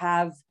do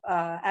have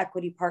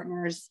equity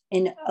partners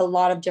in a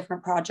lot of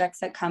different projects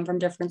that come from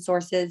different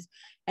sources.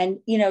 And,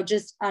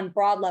 just on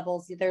broad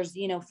levels, there's,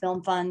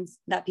 film funds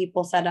that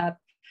people set up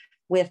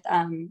with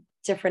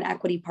different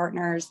equity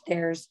partners.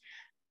 There's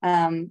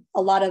a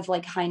lot of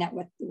like high net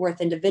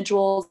worth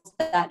individuals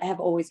that have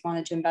always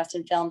wanted to invest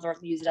in films or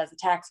use it as a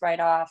tax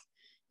write-off.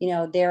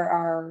 There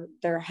are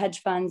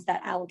hedge funds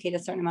that allocate a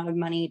certain amount of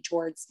money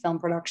towards film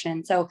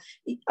production. So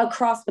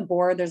across the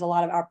board, there's a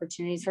lot of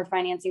opportunities for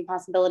financing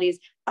possibilities.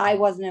 I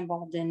wasn't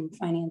involved in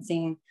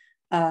financing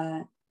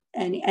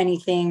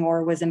anything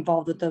or was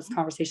involved with those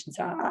conversations.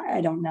 So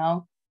I don't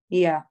know.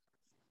 Yeah.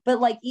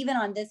 But like, even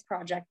on this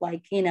project,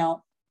 like,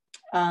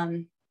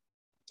 I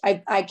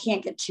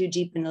can't get too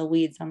deep into the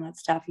weeds on that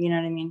stuff. You know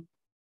what I mean?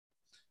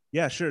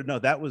 Yeah, sure. No,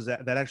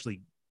 that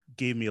actually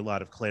gave me a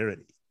lot of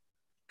clarity.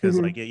 Because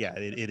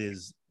it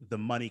is, the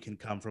money can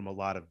come from a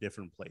lot of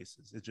different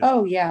places. It just,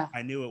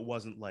 I knew it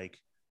wasn't like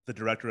the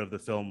director of the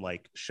film,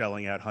 like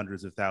shelling out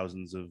hundreds of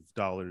thousands of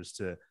dollars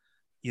to,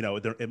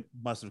 it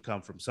must have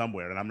come from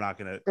somewhere. And I'm not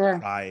going to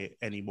pry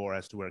any more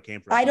as to where it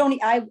came from. I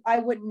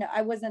wouldn't,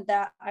 I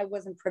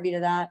wasn't privy to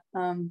that.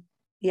 On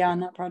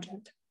that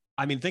project.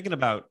 I mean, thinking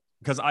about,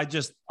 because I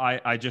just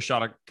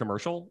shot a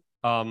commercial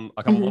a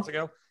couple months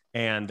ago,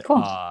 and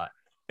cool.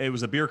 It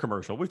was a beer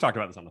commercial. We've talked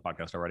about this on the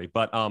podcast already,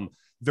 but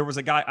there was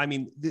a guy. I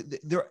mean,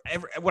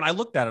 when I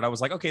looked at it, I was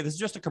like, okay, this is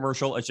just a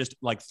commercial. It's just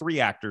like 3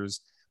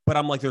 actors, but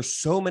I'm like, there's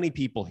so many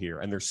people here,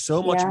 and there's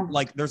so much.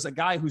 Like, there's a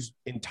guy whose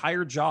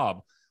entire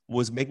job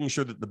was making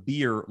sure that the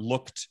beer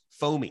looked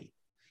foamy.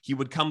 He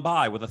would come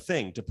by with a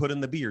thing to put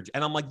in the beer,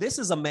 and I'm like, this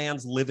is a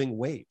man's living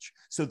wage.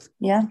 So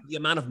the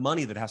amount of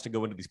money that has to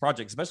go into these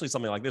projects, especially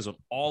something like this with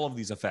all of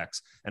these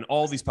effects and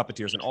all these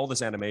puppeteers and all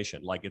this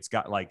animation, like it's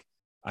got like.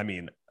 I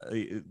mean,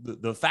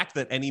 the fact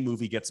that any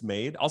movie gets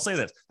made, I'll say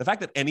this, the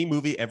fact that any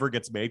movie ever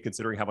gets made,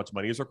 considering how much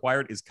money is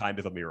required, is kind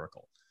of a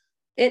miracle.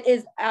 It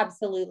is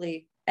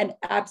absolutely a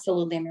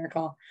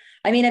miracle.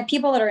 I mean, and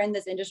people that are in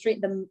this industry,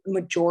 the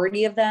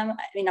majority of them,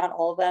 I mean, not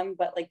all of them,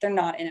 but like, they're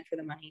not in it for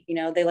the money.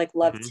 They like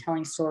love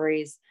telling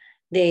stories.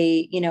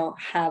 They,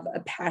 have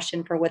a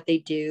passion for what they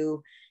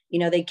do.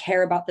 They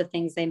care about the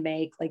things they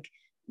make. Like,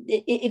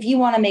 if you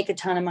want to make a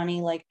ton of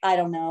money, like, I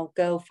don't know,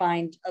 go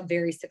find a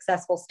very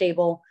successful,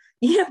 stable,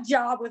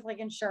 job with like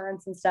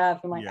insurance and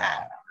stuff. And like,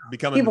 Yeah.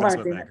 Become an people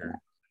aren't investment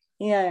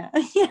doing banker.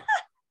 that. Yeah.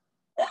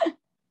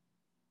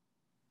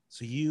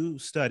 So you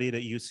studied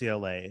at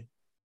UCLA.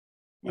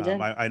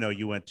 I know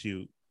you went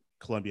to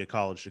Columbia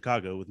College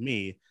Chicago with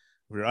me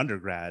for your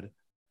undergrad,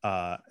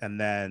 and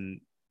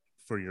then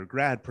for your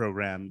grad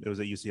program, it was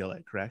at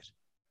UCLA, correct?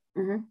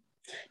 Mm-hmm.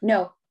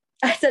 No,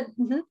 I said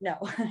no.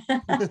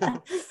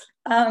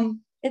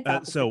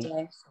 It's so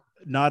today.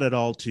 Not at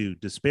all to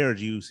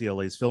disparage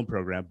UCLA's film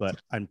program,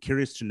 but I'm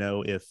curious to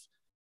know if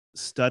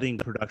studying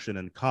production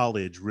in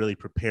college really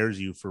prepares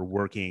you for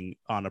working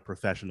on a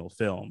professional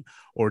film,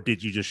 or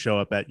did you just show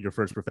up at your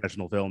first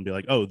professional film and be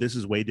like, oh, this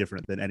is way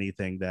different than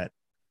anything that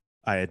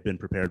I had been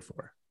prepared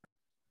for?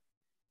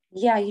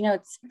 Yeah,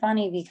 it's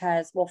funny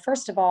because, well,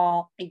 first of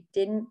all, I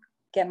didn't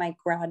get my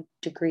grad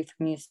degree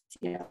from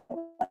UCLA.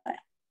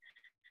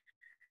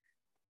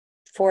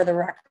 For the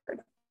record,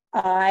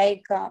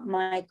 I got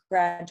my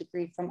grad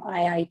degree from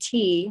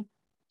IIT,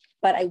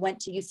 but I went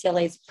to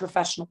UCLA's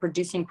professional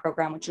producing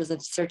program, which was a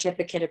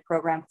certificated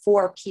program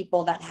for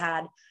people that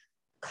had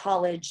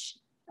college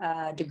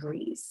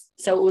degrees.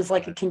 So it was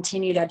like a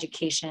continued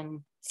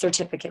education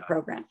certificate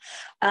program.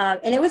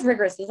 And it was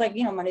rigorous. It was like,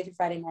 Monday through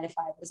Friday, 9 to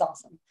 5. It was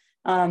awesome.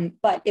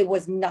 But it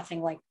was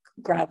nothing like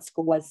grad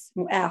school was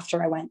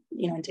after I went,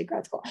 into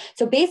grad school.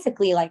 So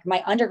basically, like,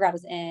 my undergrad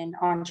was in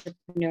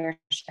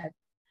entrepreneurship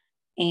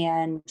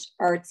and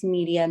arts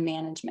media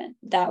management.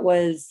 That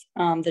was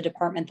the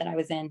department that I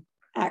was in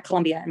at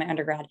Columbia in my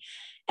undergrad.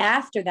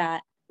 After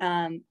that,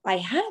 I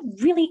had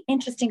a really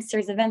interesting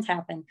series of events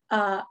happen.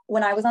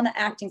 When I was on the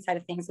acting side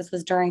of things, this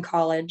was during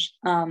college,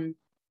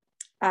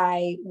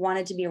 I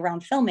wanted to be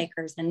around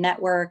filmmakers and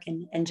network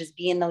and just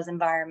be in those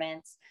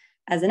environments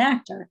as an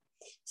actor.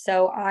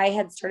 So I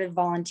had started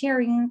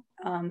volunteering.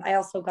 I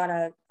also got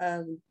a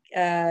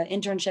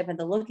internship at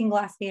the Looking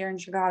Glass Theater in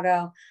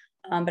Chicago,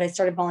 but I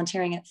started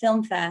volunteering at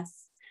Film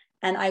Fest,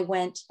 and I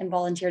went and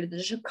volunteered at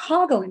the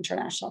Chicago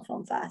International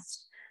Film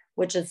Fest,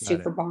 which is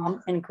super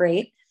bomb and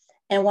great.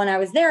 And when I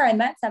was there, I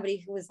met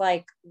somebody who was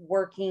like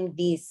working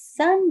the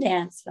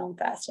Sundance Film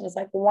Fest. I was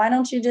like, well, why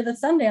don't you do the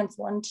Sundance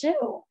one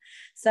too?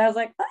 So I was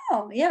like,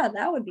 oh yeah,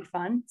 that would be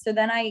fun. So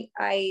then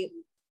I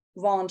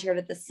volunteered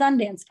at the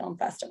Sundance Film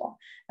Festival.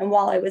 And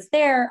while I was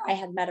there, I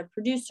had met a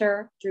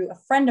producer through a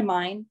friend of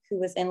mine who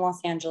was in Los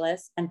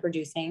Angeles and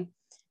producing,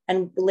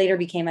 and later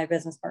became my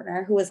business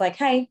partner, who was like,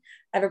 hey,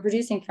 I have a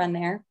producing friend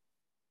there.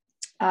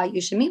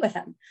 You should meet with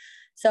him.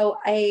 So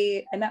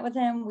I met with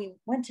him. We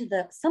went to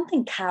the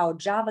something cow,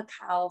 Java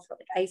Cow, for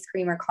like ice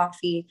cream or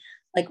coffee,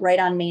 like right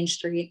on Main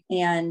Street.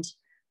 And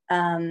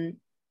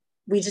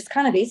we just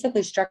kind of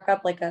basically struck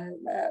up like a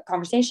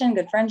conversation,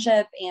 good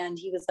friendship. And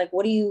he was like,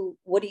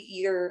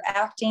 you're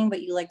acting,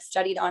 but you like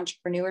studied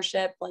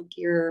entrepreneurship, like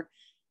you're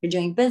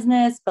doing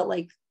business, but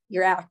like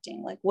you're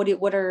acting. Like, what do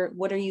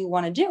you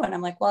want to do? And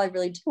I'm like, well, I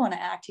really do want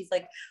to act. He's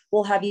like,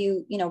 well, have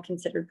you,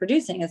 considered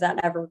producing? Has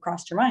that ever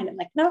crossed your mind? I'm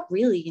like, not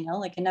really,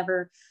 like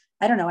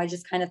I don't know. I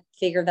just kind of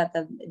figured that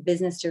the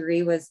business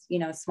degree was,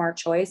 smart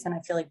choice. And I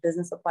feel like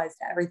business applies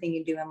to everything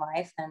you do in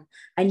life. And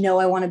I know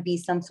I want to be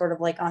some sort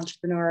of like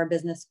entrepreneur or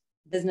business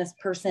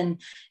person,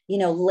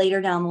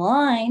 later down the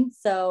line.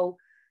 So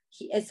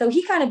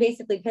he kind of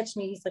basically pitched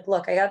me. He's like,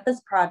 look, I got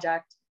this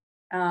project.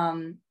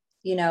 I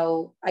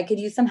could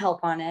use some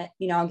help on it.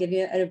 I'll give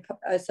you an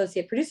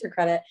associate producer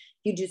credit.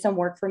 You do some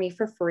work for me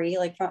for free,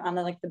 like on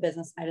the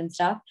business side and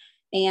stuff.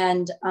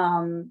 And,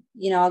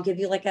 I'll give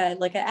you like a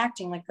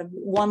acting, like a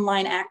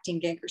one-line acting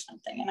gig or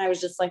something. And I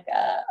was just like,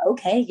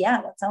 okay,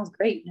 yeah, that sounds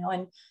great.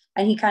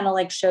 And he kind of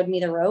like showed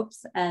me the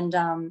ropes, and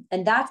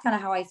that's kind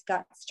of how I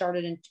got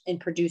started in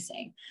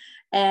producing.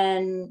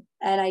 And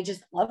I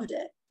just loved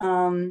it.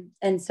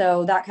 And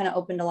so that kind of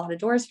opened a lot of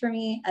doors for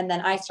me. And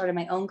then I started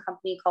my own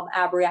company called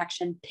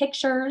Abreaction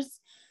Pictures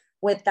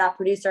with that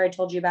producer I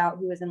told you about,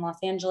 who was in Los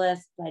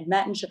Angeles. I'd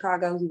met in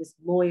Chicago. He was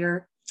a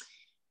lawyer.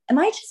 Am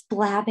I just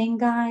blabbing,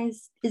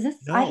 guys? Is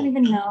this? No, I don't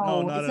even know.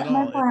 No, not at am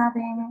I all.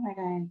 blabbing?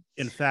 Okay.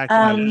 In fact,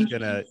 I was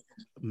gonna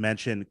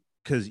mention,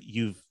 because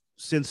you've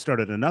since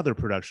started another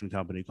production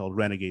company called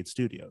Renegade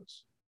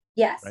Studios.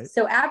 Yes. Right?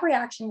 So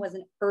Abreaction was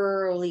an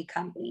early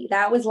company.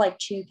 That was like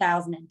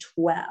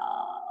 2012.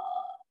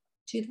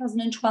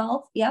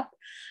 2012. Yep.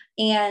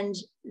 And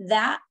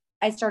that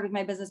I started with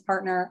my business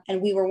partner,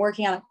 and we were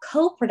working on a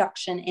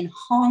co-production in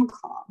Hong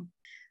Kong.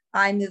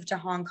 I moved to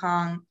Hong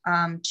Kong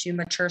to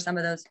mature some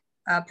of those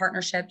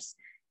partnerships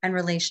and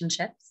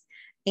relationships.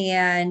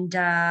 And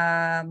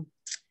while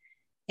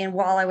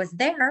I was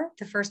there,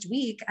 the first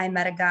week, I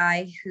met a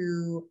guy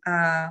who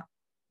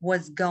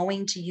was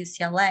going to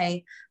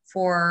UCLA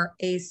for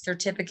a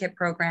certificate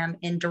program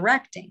in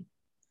directing.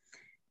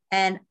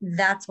 And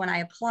that's when I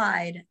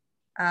applied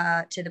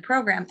to the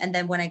program. And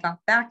then when I got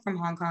back from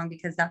Hong Kong,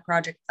 because that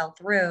project fell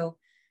through,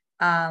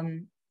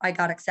 I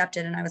got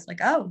accepted, and I was like,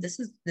 oh, this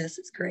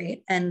is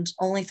great. And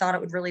only thought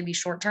it would really be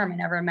short term. I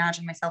never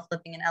imagined myself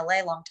living in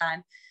LA a long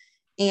time.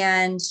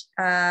 And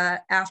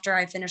after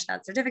I finished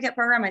that certificate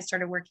program, I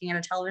started working at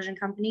a television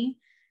company,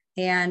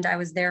 and I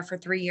was there for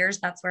 3 years.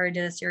 That's where I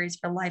did a series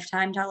for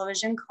Lifetime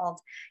Television called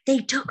 "They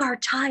Took Our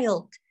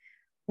Child,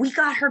 We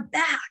Got Her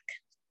Back."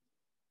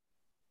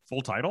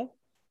 Full title?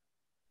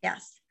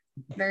 Yes,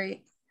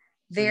 very,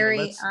 So, yeah, very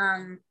let's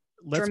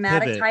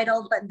dramatic pivot.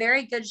 title, but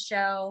very good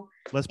show.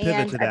 Let's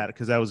pivot to that,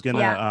 because I was gonna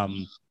Yeah.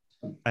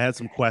 I had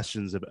some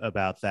questions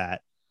about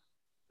that.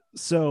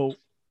 So,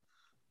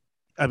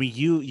 I mean,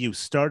 you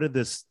started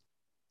this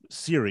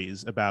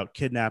series about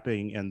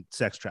kidnapping and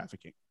sex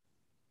trafficking.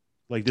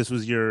 Like, this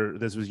was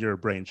your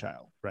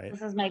brainchild, right?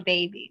 This is my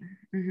baby.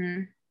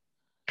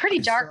 Pretty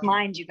dark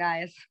mind, you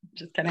guys.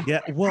 Just kidding.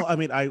 Yeah. Well, I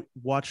mean, I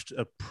watched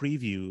a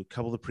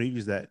couple of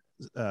previews that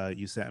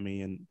you sent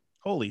me, and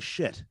holy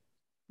shit.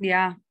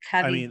 Yeah, it's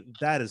heavy. I mean,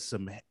 that is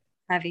some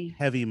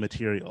heavy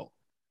material.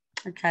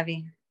 It's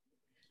heavy.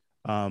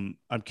 I'm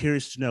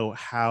curious to know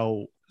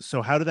how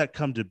did that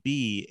come to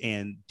be,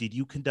 and did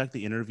you conduct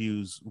the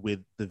interviews with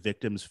the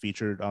victims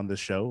featured on the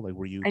show? Like,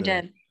 were you? I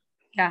did.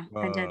 Yeah,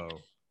 Whoa. I did.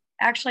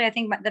 Actually, I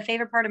think the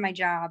favorite part of my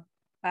job,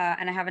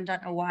 and I haven't done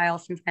it in a while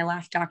since my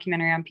last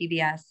documentary on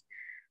PBS,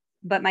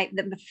 but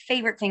the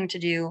favorite thing to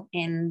do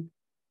in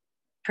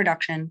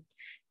production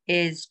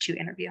is to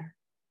interview.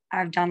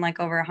 I've done like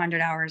over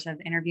 100 hours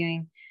of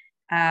interviewing,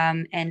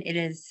 and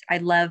I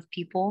love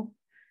people,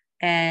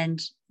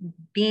 and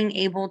being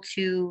able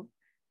to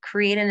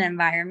create an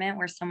environment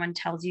where someone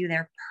tells you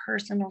their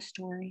personal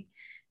story,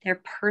 their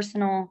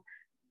personal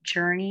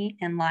journey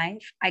in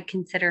life, I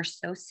consider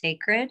so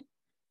sacred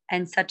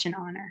and such an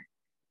honor.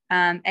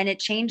 And it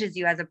changes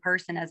you as a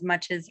person as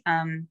much as,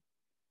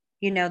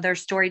 their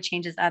story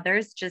changes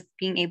others. Just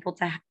being able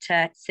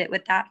to sit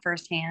with that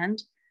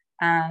firsthand,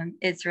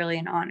 it's really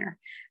an honor.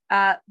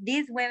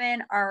 These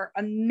women are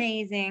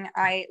amazing.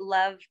 I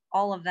love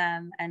all of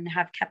them and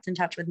have kept in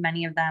touch with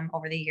many of them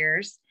over the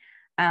years.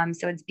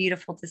 So it's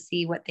beautiful to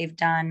see what they've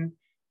done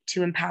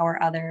to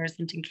empower others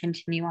and to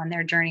continue on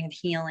their journey of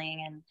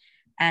healing.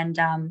 And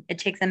it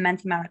takes an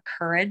immense amount of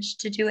courage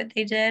to do what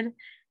they did.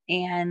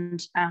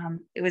 And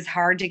it was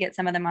hard to get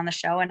some of them on the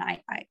show. And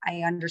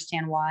I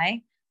understand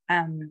why,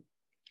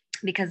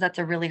 because that's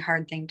a really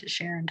hard thing to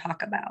share and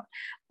talk about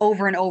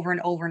over and over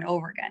and over and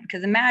over again.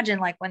 Because imagine,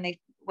 like, when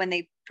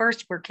they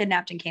first were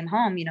kidnapped and came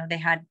home,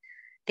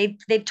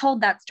 they've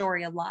told that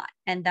story a lot,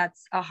 and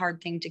that's a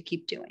hard thing to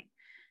keep doing.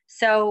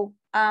 So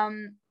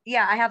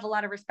yeah, I have a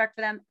lot of respect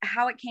for them.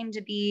 How it came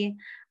to be,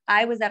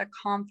 I was at a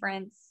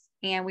conference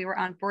and we were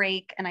on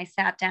break, and I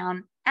sat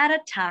down at a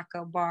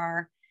taco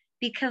bar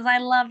because I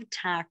love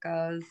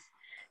tacos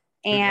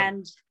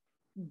and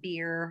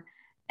beer.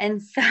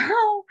 And so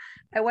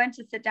I went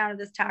to sit down at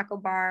this taco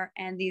bar,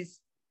 and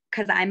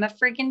because I'm a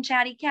freaking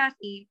chatty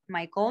Cathy,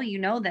 Michael, you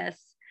know this.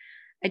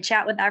 I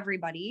chat with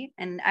everybody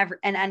and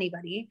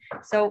anybody.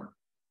 So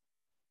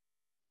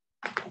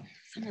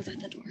someone's at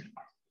the door.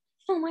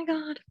 Oh my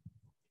God.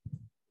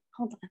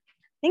 Hold on. I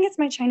think it's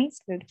my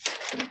Chinese food.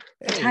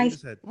 Hey,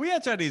 we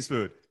had Chinese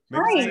food.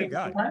 Maybe it's the same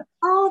guy.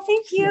 Oh,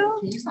 thank you.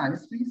 Can you sign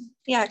this, please?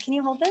 Yeah, can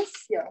you hold this?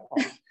 Yeah.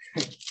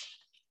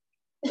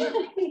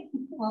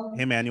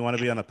 Hey man, you want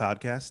to be on a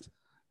podcast?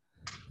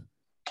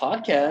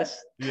 Podcast?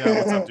 Yeah,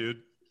 what's up,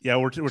 dude? Yeah,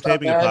 we're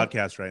taping a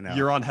podcast right now.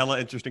 You're on Hella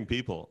Interesting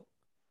People.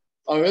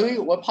 Oh, really?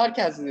 What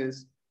podcast is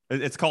this?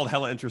 It's called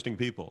Hella Interesting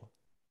People.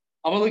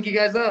 I'm gonna look you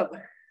guys up.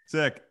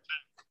 Sick.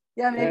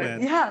 Yeah,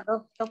 maybe. Yeah,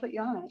 they'll put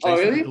you on it. Oh,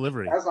 really?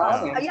 Delivery. That's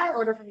awesome. Yeah, I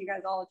order from you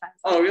guys all the time.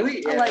 Oh,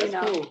 really? I'll Yeah, let you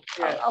know. Cool.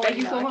 Yeah. I'll Thank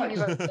you let so know. much.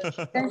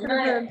 Thanks for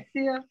the food.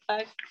 See you.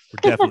 Bye.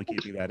 We're definitely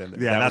keeping that in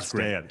there. Yeah, that's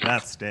great.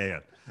 That's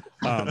staying.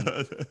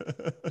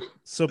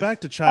 So back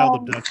to child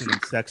abduction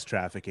and sex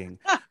trafficking.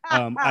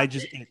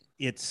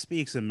 It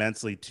speaks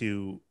immensely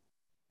to,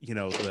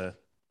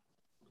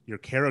 your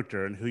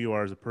character and who you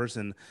are as a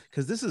person,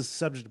 because this is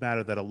subject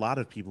matter that a lot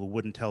of people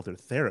wouldn't tell their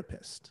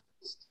therapist.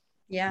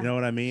 Yeah. You know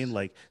what I mean?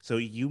 Like, so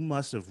you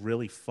must have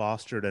really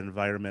fostered an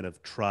environment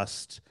of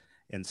trust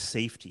and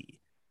safety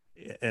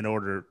in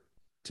order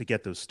to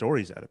get those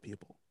stories out of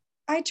people.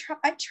 I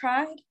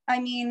tried. I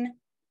mean,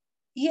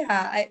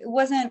 yeah, it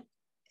wasn't.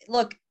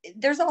 Look,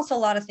 there's also a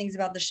lot of things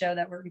about the show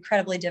that were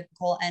incredibly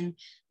difficult. And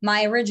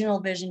my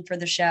original vision for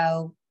the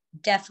show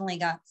definitely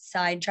got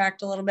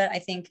sidetracked a little bit. I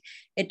think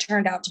it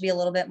turned out to be a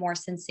little bit more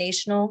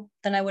sensational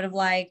than I would have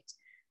liked,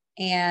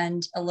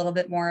 and a little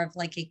bit more of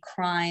like a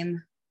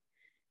crime,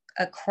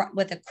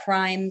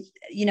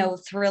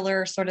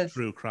 thriller sort of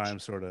true crime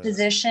sort of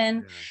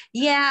position.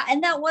 Yeah.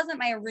 And that wasn't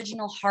my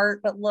original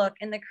heart. But look,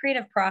 in the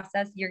creative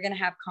process, you're going to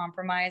have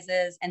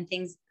compromises and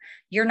things.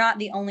 You're not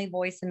the only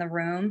voice in the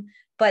room,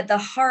 but the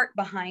heart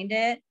behind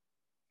it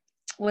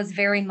was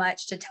very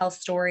much to tell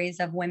stories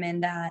of women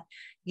that,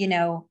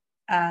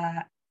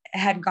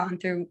 had gone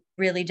through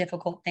really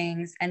difficult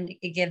things, and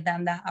give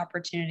them that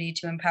opportunity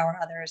to empower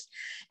others.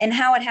 And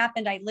how it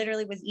happened, I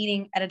literally was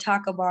eating at a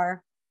taco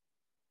bar,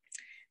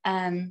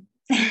 and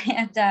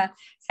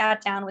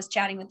sat down, was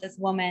chatting with this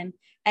woman.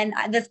 And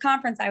this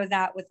conference I was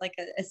at was like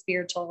a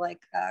spiritual,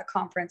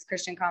 conference,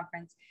 Christian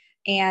conference.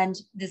 And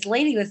this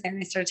lady was there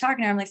and I started talking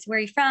to her. I'm like, so where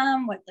are you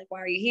from? Why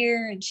are you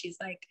here? And she's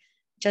like,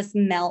 just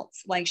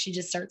melts. Like she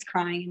just starts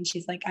crying. And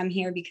she's like, I'm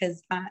here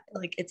because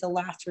like it's a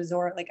last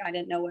resort. Like I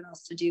didn't know what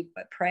else to do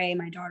but pray.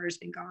 My daughter's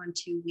been gone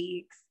 2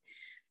 weeks.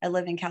 I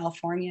live in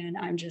California and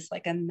I'm just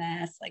like a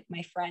mess. Like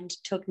my friend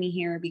took me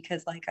here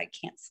because like I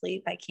can't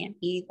sleep, I can't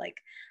eat, like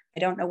I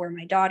don't know where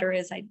my daughter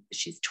is.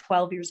 She's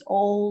 12 years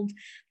old,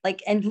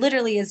 like, and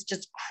literally is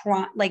just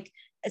crying. Like,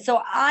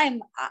 so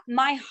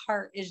my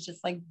heart is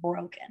just like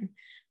broken.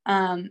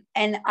 And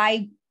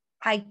I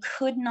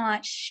could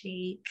not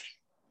shake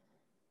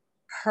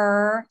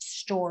her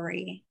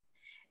story.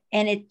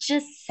 And it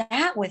just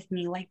sat with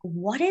me like,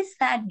 what is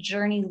that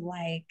journey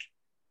like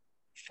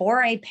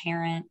for a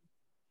parent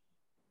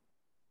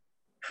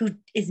who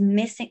is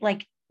missing,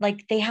 like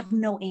they have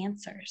no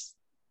answers?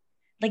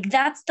 Like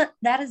that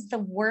is the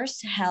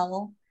worst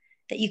hell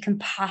that you can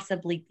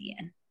possibly be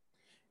in.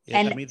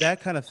 And I mean,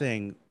 that kind of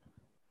thing,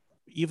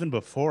 even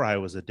before I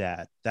was a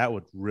dad, that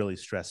would really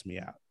stress me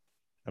out.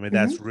 I mean,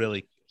 that's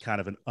really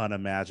kind of an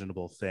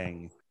unimaginable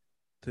thing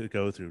to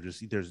go through.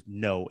 Just there's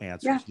no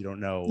answers. Yeah. You don't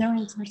know. No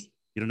answers.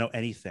 You don't know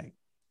anything.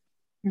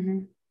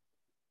 Mm-hmm.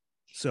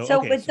 So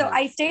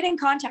I stayed in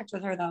contact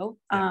with her though.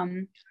 Yeah.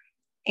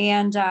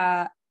 And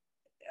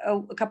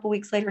a couple of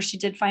weeks later, she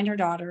did find her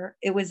daughter.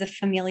 It was a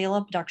familial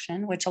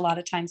abduction, which a lot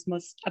of times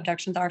most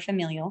abductions are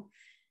familial.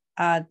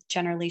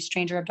 Generally,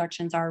 stranger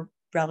abductions are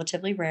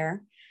relatively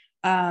rare.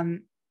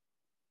 And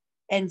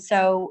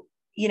so,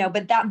 you know,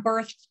 but that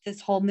birthed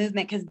this whole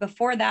movement, because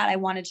before that, I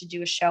wanted to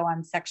do a show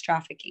on sex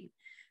trafficking.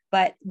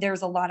 But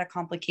there's a lot of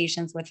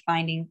complications with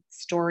finding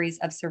stories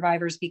of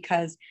survivors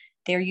because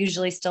they're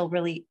usually still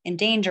really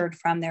endangered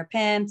from their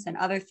pimps and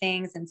other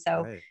things. And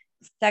so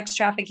sex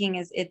trafficking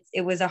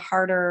it was a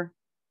harder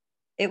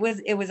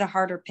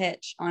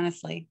pitch,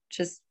 honestly,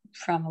 just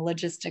from a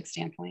logistics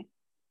standpoint.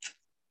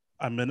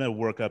 I'm going to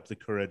work up the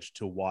courage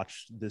to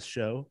watch this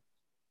show.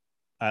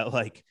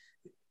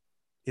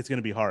 It's going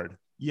to be hard.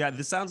 Yeah,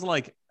 this sounds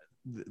like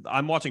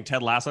I'm watching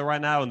Ted Lasso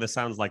right now, and this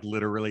sounds like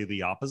literally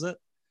the opposite.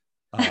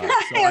 So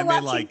I may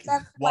like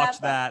watch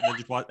that and then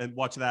just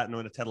watch that and go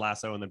into Ted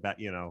Lasso and then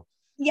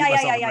Yeah.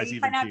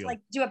 You kind of have to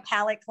like do a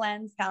palate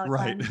cleanse.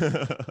 Cleanse.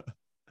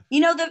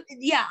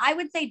 I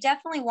would say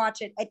definitely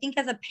watch it. I think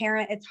as a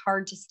parent, it's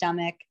hard to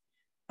stomach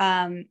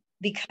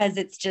because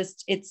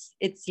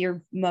it's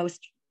your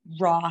most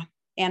raw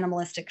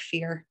animalistic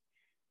fear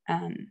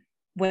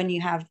when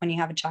you have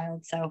a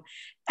child. So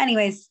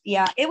anyways,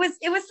 it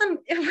was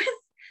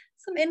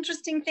some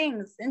interesting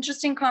things,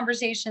 interesting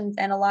conversations,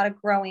 and a lot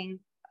of growing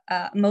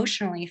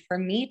emotionally for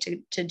me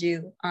to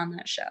do on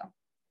that show.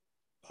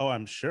 Oh,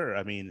 I'm sure.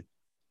 I mean,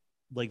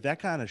 like that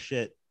kind of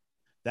shit,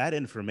 that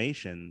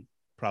information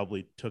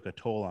probably took a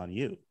toll on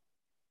you.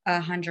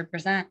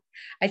 100%.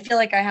 I feel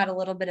like I had a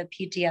little bit of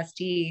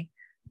PTSD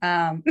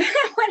when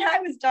I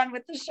was done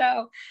with the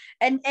show,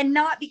 and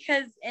not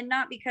because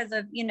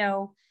of, you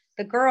know,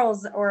 the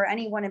girls or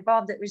anyone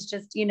involved. It was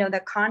just, you know,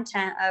 the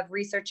content of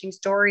researching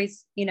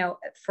stories, you know,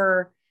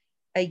 for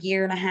a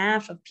year and a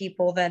half of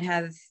people that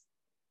have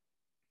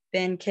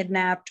been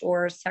kidnapped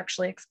or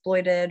sexually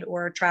exploited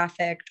or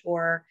trafficked,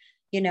 or,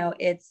 you know,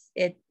 it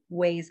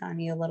weighs on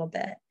you a little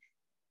bit.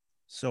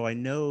 So I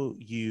know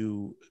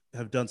you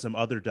have done some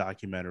other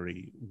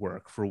documentary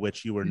work for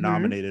which you were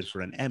nominated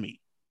for an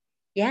Emmy.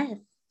 Yes.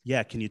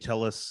 Yeah. Can you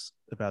tell us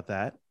about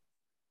that?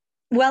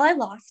 Well, I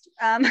lost.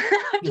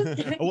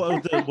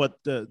 What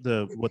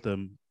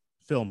the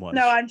film was?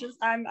 No,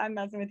 I'm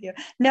messing with you.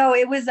 No,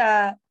 it was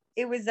that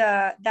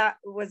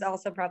was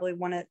also probably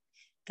one of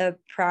the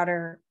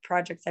prouder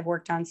projects I've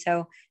worked on.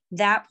 So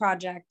that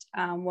project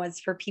was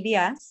for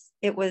PBS.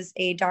 It was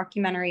a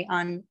documentary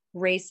on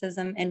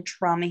racism and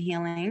trauma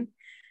healing.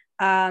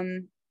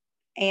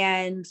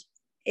 And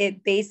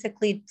it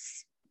basically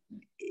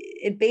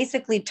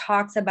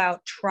talks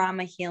about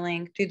trauma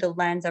healing through the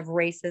lens of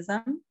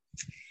racism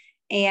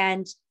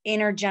and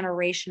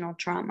intergenerational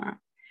trauma,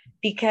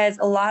 because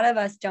a lot of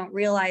us don't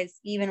realize,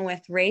 even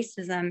with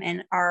racism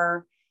and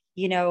our,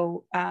 you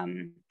know,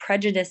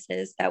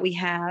 prejudices that we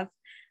have,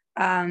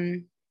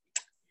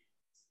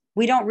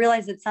 we don't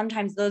realize that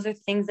sometimes those are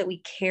things that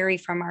we carry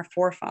from our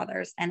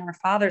forefathers and our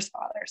fathers'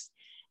 fathers.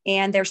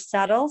 And they're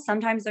subtle.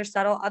 Sometimes they're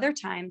subtle. Other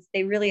times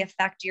they really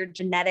affect your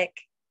genetic,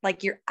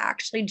 like your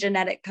actually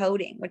genetic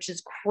coding, which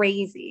is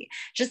crazy.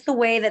 Just the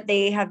way that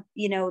they have,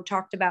 you know,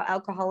 talked about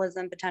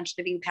alcoholism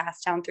potentially being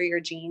passed down through your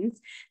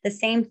genes. The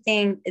same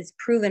thing is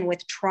proven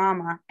with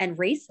trauma and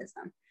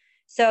racism.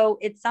 So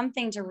it's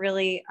something to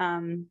really,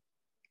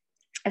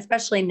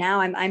 especially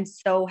now, I'm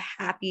so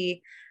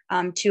happy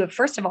to have,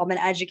 first of all, been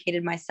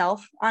educated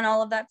myself on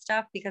all of that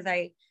stuff, because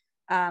I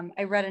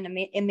read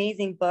an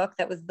amazing book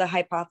that was the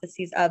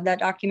hypotheses of that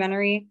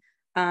documentary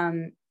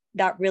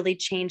that really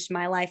changed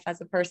my life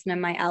as a person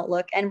and my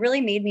outlook, and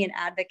really made me an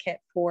advocate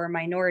for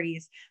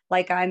minorities.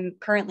 Like, I'm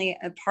currently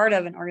a part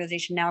of an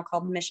organization now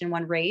called Mission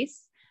One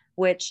Race,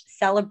 which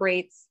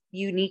celebrates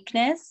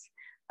uniqueness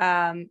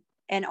and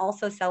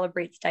also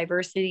celebrates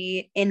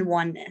diversity in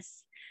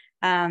oneness.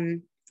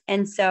 And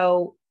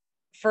so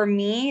for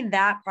me,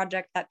 that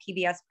project, that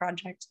PBS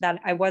project that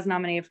I was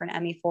nominated for an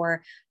Emmy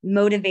for,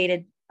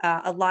 motivated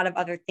a lot of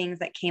other things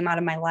that came out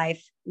of my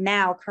life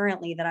now,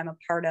 currently, that I'm a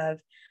part of,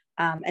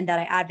 and that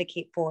I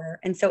advocate for.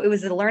 And so it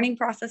was a learning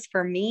process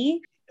for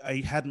me.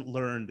 I hadn't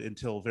learned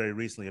until very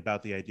recently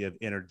about the idea of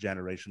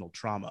intergenerational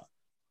trauma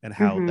and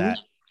Mm-hmm.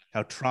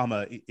 how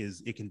trauma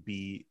is, it can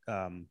be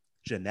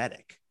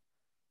genetic.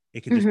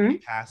 It can just be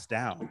passed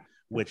down,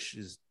 which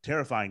is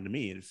terrifying to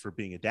me for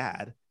being a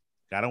dad.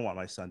 I don't want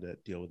my son to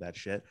deal with that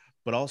shit.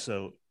 But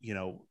also, you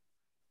know,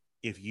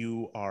 if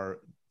you are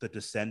the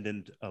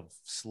descendant of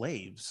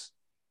slaves,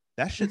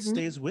 that shit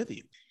stays with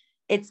you.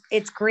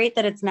 It's great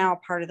that it's now a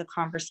part of the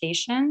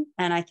conversation.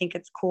 And I think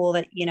it's cool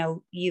that, you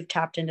know, you've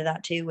tapped into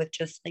that too, with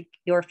just like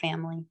your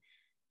family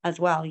as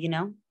well, you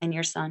know, and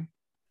your son.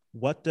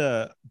 What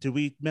did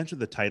we mention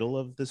the title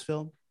of this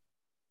film?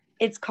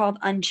 It's called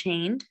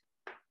Unchained.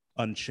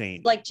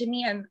 Unchained. Like, to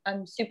me,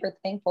 I'm super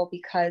thankful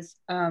because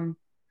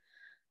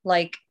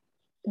like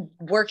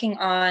working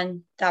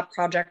on that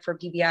project for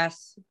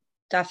PBS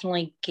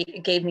definitely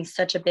gave me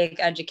such a big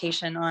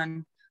education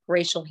on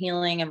racial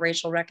healing and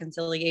racial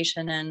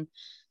reconciliation. And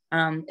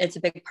it's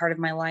a big part of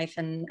my life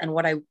and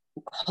what I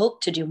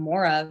hope to do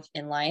more of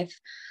in life.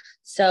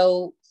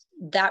 So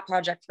that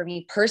project for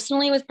me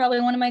personally was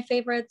probably one of my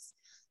favorites.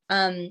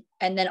 And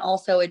then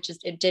also it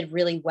did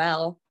really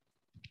well.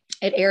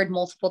 It aired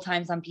multiple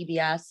times on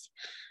PBS.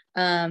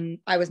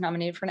 I was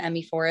nominated for an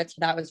Emmy for it. So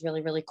that was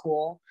really, really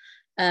cool.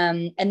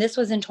 And this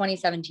was in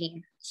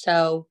 2017.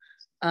 So,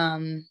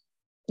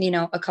 you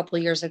know, a couple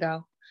of years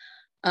ago.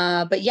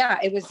 But yeah,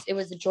 it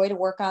was a joy to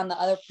work on. The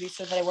other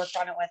producer that I worked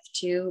on it with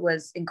too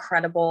was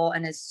incredible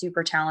and is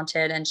super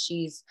talented. And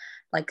she's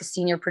like a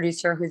senior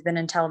producer who's been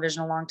in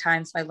television a long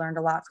time. So I learned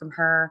a lot from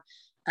her.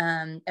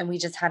 And we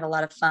just had a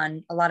lot of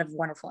fun, a lot of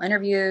wonderful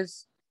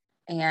interviews.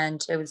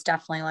 And it was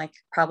definitely like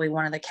probably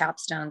one of the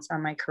capstones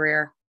on my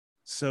career.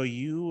 So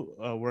you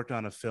worked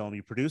on a film,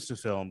 you produced a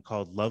film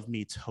called Love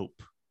Meets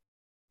Hope.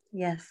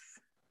 Yes.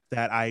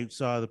 That I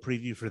saw the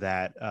preview for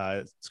that.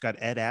 It's got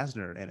Ed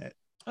Asner in it.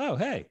 Oh,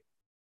 hey.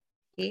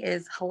 He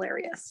is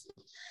hilarious.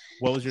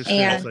 What was your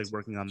experience like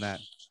working on that?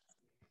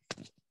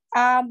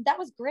 That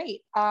was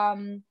great.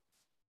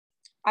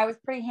 I was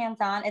pretty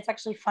hands-on. It's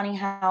actually funny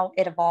how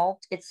it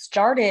evolved. It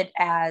started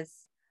as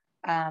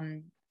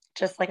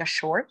just like a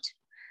short.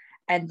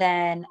 And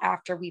then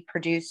after we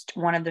produced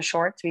one of the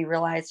shorts, we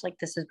realized like,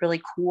 this is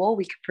really cool.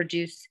 We could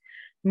produce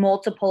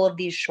multiple of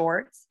these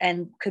shorts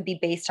and could be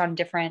based on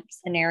different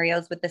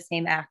scenarios with the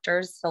same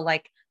actors. So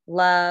like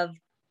love,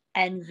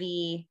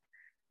 envy,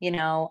 you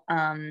know,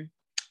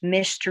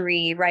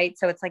 mystery, right?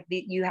 So it's like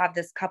you have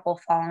this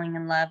couple falling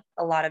in love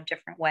a lot of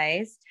different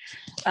ways.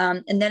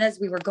 And then as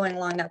we were going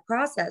along that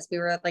process, we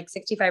were at like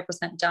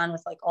 65% done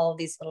with like all of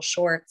these little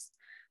shorts.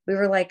 We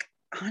were like,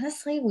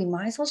 honestly, we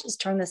might as well just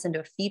turn this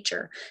into a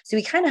feature. So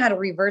we kind of had to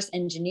reverse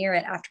engineer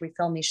it after we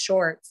filmed these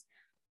shorts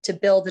to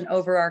build an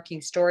overarching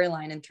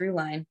storyline and through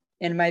line.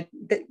 And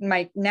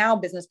my now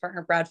business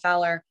partner, Brad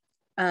Fowler,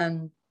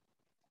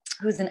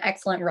 who's an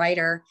excellent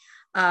writer,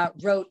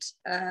 wrote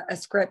a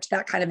script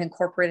that kind of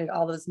incorporated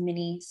all those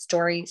mini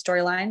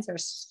storylines or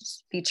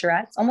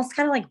featurettes, almost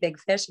kind of like Big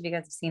Fish. If you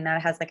guys have seen that,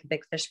 it has like a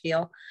Big Fish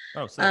feel.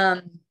 Oh,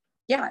 sick.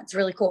 Yeah, it's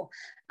really cool.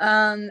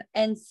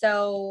 And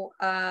so,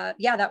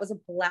 yeah, that was a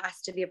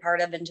blast to be a part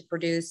of and to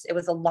produce. It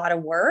was a lot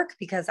of work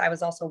because I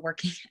was also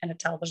working at a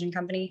television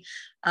company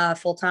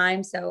full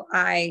time. So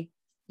I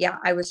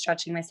was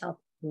stretching myself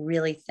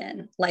really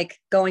thin, like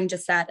going to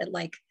set at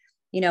like,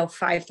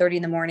 5:30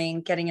 in the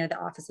morning, getting into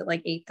the office at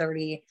like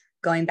 8:30,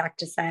 going back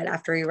to set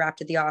after we wrapped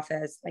at the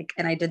office.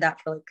 And I did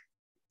that for like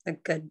a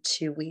good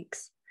 2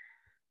 weeks.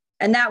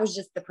 And that was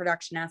just the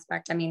production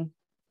aspect. I mean,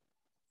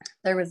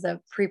 there was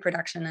a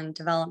pre-production and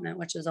development,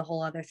 which is a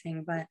whole other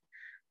thing. But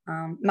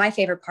my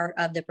favorite part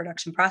of the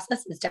production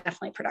process is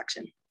definitely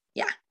production.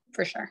 Yeah,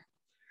 for sure.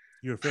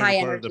 Your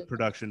favorite part of the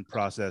production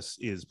process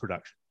is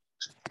production.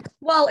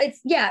 Well,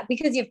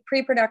 because you have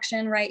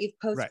pre-production, right? You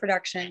have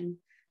post-production, right.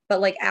 But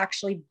like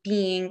actually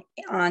being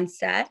on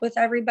set with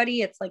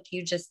everybody, it's like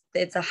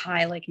it's a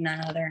high like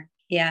none other.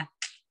 Yeah.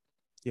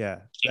 Yeah,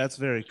 that's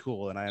very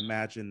cool. And I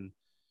imagine,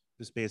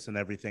 just based on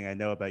everything I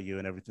know about you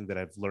and everything that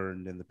I've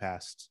learned in the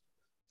past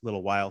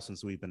little while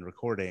since we've been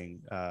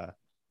recording,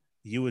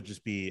 you would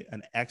just be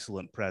an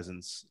excellent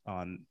presence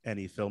on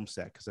any film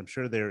set, because I'm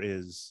sure there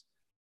is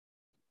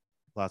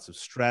lots of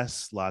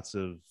stress, lots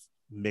of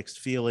mixed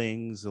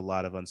feelings, a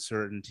lot of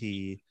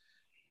uncertainty.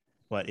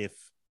 But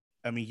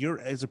you're,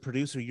 as a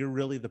producer, you're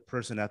really the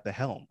person at the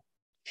helm.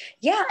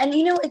 Yeah. And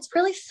it's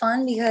really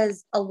fun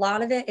because a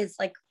lot of it is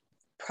like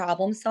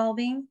problem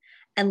solving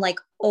and like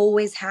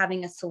always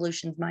having a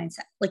solutions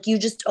mindset. Like you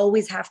just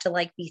always have to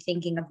like be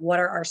thinking of what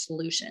are our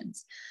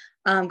solutions,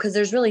 because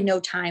there's really no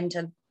time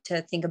to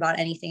think about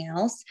anything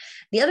else.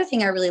 The other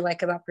thing I really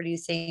like about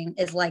producing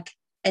is like,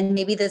 and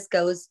maybe this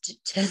goes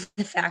to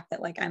the fact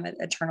that like I'm an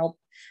eternal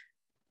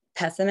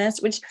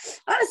pessimist, which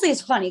honestly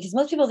is funny because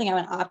most people think I'm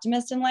an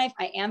optimist in life.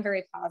 I am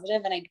very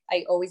positive and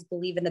I always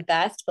believe in the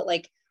best, but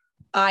like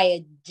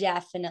I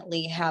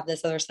definitely have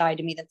this other side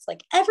to me that's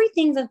like,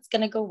 everything that's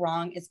going to go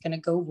wrong is going to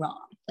go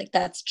wrong. Like,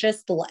 that's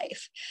just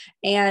life.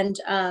 And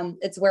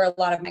it's where a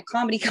lot of my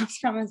comedy comes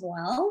from as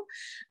well,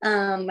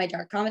 my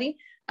dark comedy.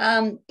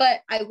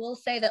 But I will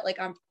say that, like,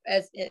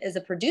 as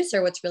a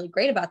producer, what's really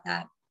great about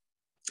that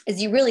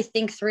is you really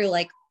think through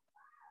like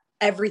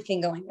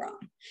everything going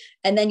wrong.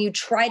 And then you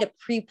try to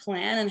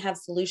pre-plan and have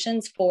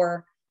solutions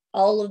for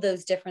all of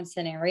those different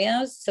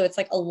scenarios. So it's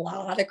like a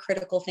lot of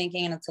critical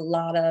thinking, and it's a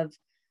lot of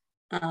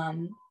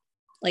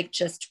like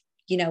just,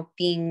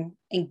 being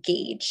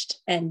engaged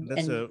and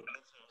That's a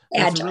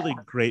really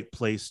great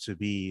place to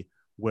be,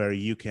 where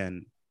you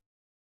can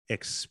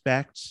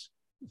expect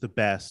the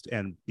best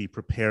and be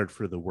prepared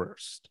for the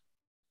worst.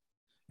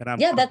 And I'm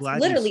that's glad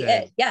literally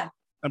it. Yeah.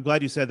 I'm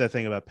glad you said that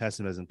thing about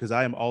pessimism, because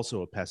I am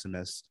also a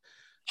pessimist.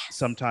 Yes.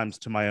 Sometimes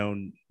to my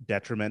own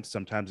detriment,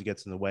 sometimes it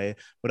gets in the way,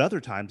 but other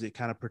times it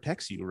kind of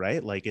protects you,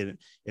 right? Like it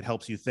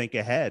helps you think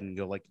ahead and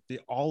go like,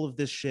 all of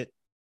this shit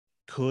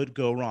could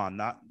go wrong.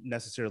 Not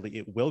necessarily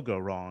it will go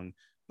wrong,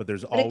 but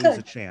there's always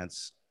a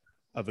chance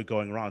of it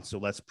going wrong. So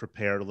let's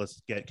prepare. Let's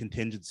get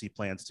contingency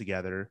plans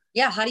together.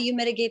 Yeah. How do you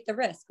mitigate the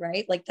risk,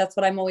 right? Like, that's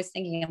what I'm always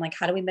thinking. I'm like,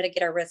 how do we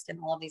mitigate our risk in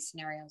all of these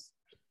scenarios?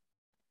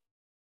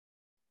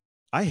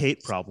 I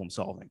hate problem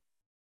solving.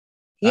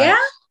 Yeah.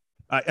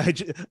 I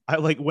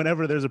like,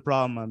 whenever there's a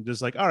problem, I'm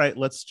just like, all right,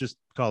 let's just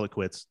call it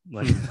quits.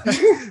 Like,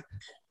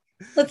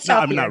 let's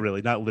stop. I'm not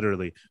really, not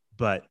literally,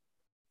 but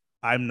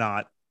I'm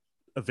not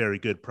a very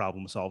good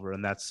problem solver,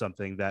 and that's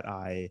something that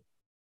I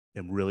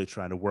am really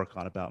trying to work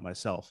on about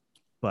myself.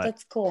 But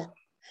that's cool.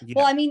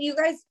 Well, I mean, you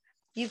guys,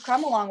 you've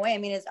come a long way. I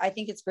mean, I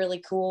think it's really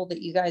cool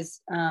that you guys,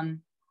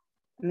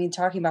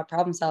 talking about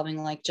problem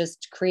solving, like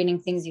just creating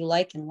things you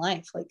like in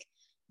life. Like,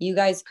 you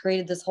guys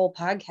created this whole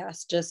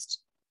podcast just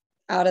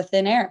out of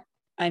thin air.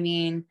 I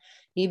mean,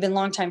 you've been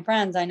longtime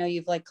friends. I know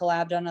you've like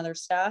collabed on other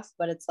stuff,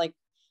 but it's like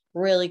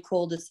really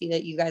cool to see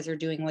that you guys are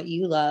doing what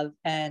you love.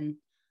 And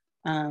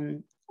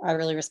I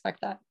really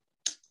respect that.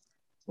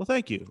 Well,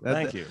 thank you.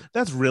 Thank you.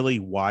 That's really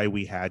why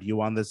we had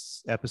you on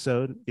this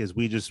episode, is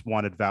we just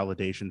wanted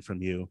validation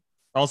from you.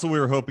 Also, we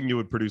were hoping you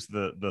would produce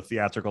the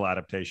theatrical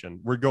adaptation.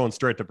 We're going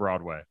straight to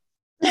Broadway.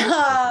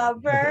 Oh,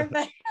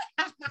 perfect.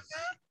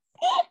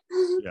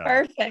 Yeah.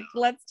 Perfect.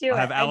 Let's do it. I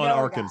have Alan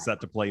Arkin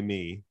set to play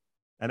me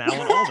and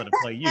Alan Alda to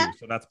play you.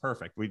 So that's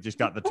perfect. We just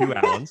got the two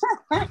Allens.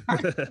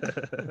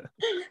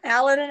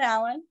 Alan and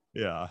Alan.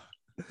 Yeah.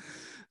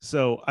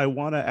 So I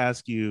want to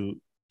ask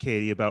you,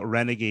 Katie, about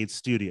Renegade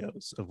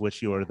Studios, of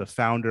which you are the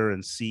founder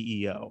and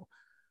CEO.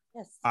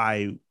 Yes.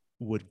 I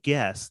would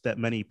guess that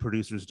many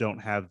producers don't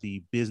have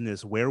the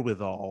business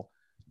wherewithal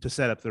to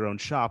set up their own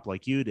shop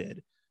like you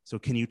did. So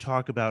can you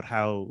talk about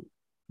how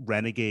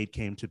Renegade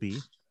came to be?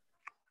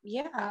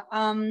 Yeah.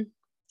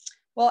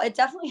 Well, it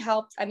definitely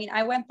helped. I mean,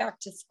 I went back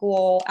to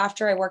school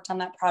after I worked on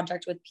that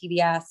project with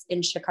PBS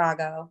in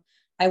Chicago.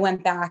 I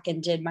went back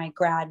and did my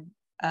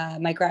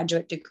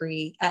graduate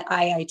degree at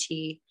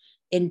IIT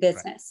in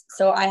business. Right.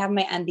 So I have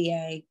my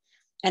MBA,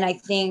 and I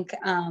think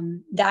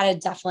that had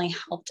definitely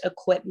helped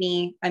equip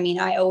me. I mean,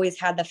 I always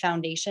had the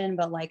foundation,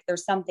 but like,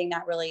 there's something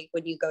that really,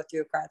 when you go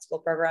through a grad school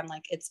program,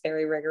 like, it's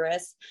very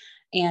rigorous,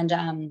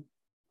 and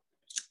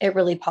it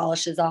really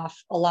polishes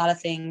off a lot of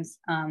things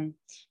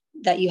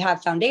that you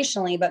have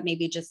foundationally, but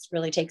maybe just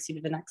really takes you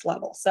to the next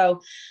level.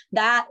 So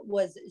that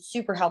was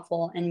super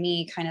helpful in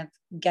me kind of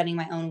getting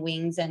my own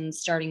wings and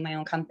starting my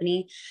own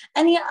company.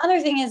 And the other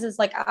thing is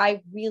like,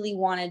 I really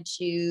wanted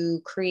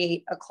to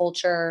create a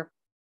culture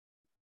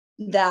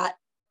that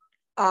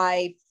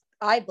I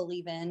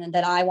believe in and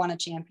that I want to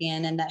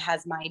champion and that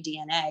has my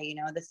DNA.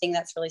 The thing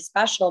that's really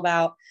special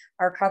about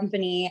our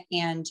company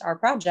and our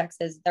projects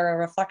is they're a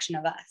reflection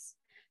of us.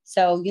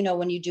 So,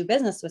 when you do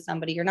business with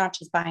somebody, you're not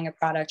just buying a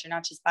product, you're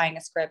not just buying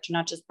a script, you're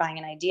not just buying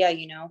an idea,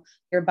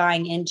 you're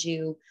buying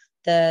into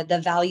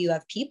the value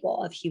of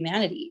people, of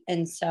humanity.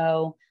 And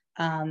so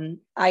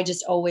I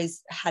just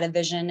always had a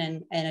vision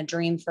and a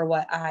dream for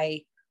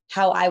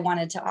how I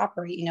wanted to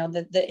operate.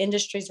 The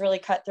industry is really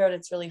cutthroat.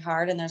 It's really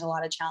hard, and there's a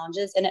lot of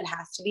challenges, and it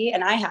has to be,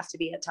 and I have to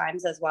be at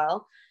times as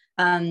well.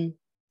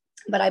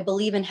 But I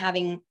believe in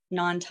having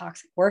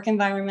non-toxic work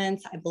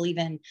environments. I believe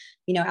in,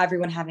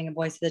 everyone having a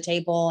voice at the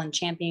table and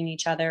championing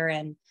each other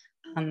and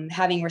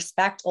having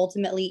respect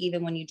ultimately,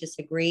 even when you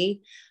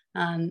disagree.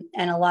 And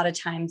a lot of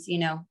times,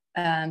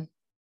 it's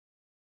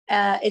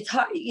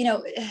hard,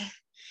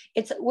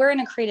 we're in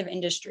a creative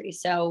industry.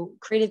 So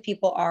creative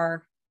people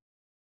are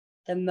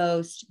the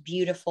most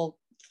beautiful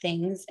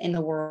things in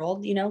the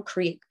world,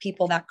 create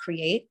people that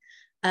create.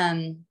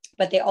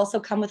 But they also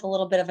come with a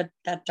little bit of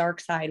that dark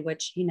side,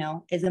 which,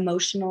 is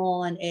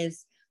emotional and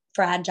is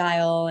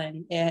fragile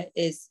and it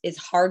is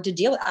hard to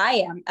deal with.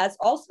 I'm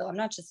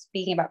not just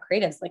speaking about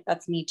creatives, like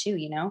that's me too,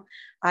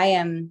 I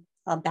am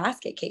a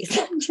basket case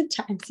at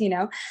times,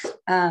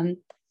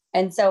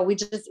 and so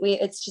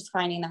it's just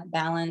finding that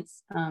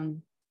balance. But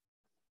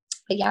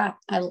yeah,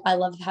 I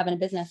love having a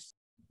business.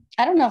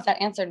 I don't know if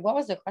that answered. What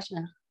was the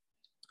question?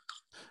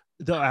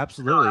 No,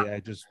 absolutely. I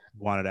just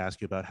wanted to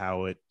ask you about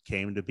how it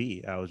came to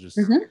be. I was just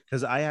Mhm.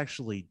 because I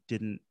actually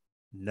didn't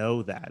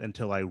know that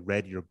until I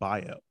read your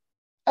bio.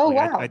 Oh,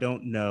 Like wow. I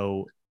don't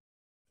know.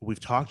 We've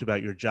talked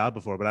about your job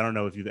before, but I don't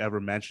know if you've ever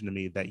mentioned to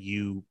me that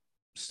you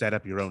set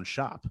up your own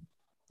shop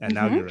and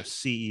now Mhm. you're a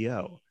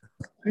CEO.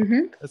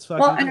 Mhm. That's Well,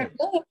 fucking and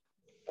good.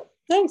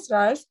 thanks,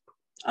 guys.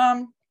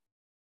 Um,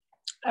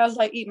 as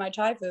I eat my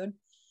Thai food,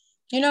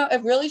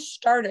 it really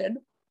started.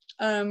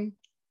 Um,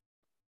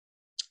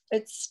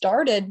 it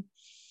started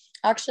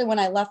actually when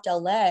I left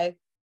LA.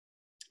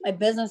 My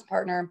business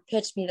partner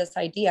pitched me this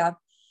idea,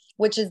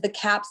 which is the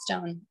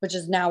capstone, which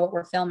is now what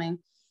we're filming,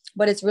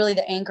 but it's really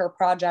the anchor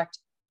project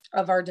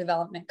of our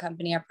development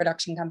company, our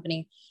production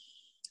company.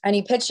 And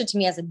he pitched it to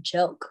me as a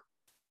joke.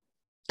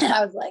 And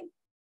I was like,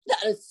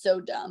 that is so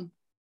dumb.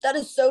 That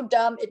is so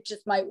dumb. It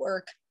just might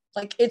work.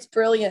 Like, it's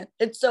brilliant.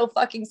 It's so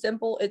fucking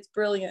simple. It's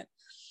brilliant.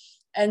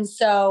 And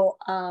so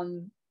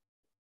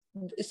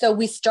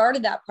we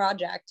started that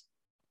project.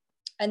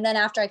 And then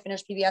after I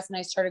finished PBS and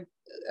I started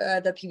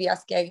the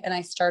PBS gig and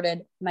I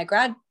started my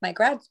grad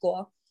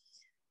school,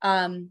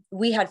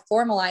 we had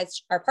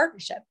formalized our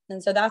partnership.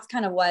 And so that's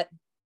kind of what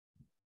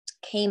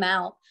came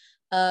out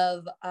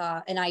of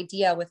an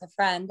idea with a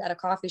friend at a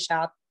coffee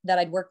shop that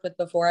I'd worked with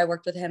before. I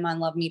worked with him on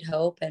Love Meet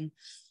Hope, and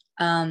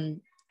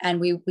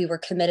we were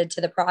committed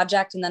to the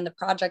project. And then the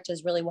project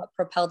is really what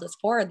propelled us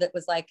forward. That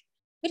was like,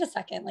 wait a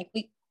second, like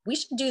we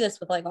should do this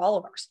with like all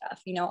of our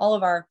stuff, all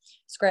of our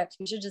scripts.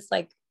 We should just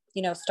like,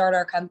 start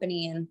our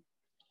company. And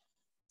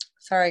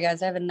sorry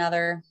guys, I have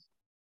another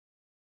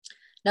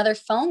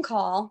phone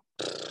call.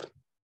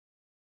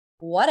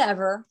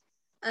 Whatever.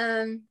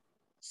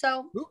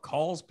 So Who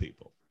calls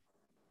people?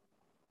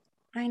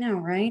 I know,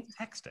 right?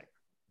 Texting.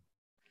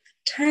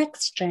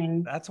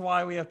 That's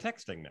why we have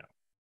texting now.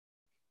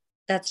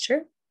 That's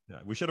true. Yeah,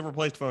 we should have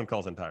replaced phone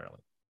calls entirely.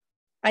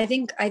 I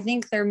think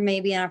there may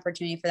be an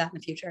opportunity for that in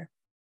the future.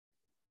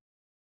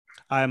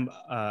 I'm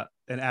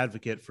an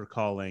advocate for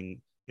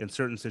calling in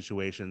certain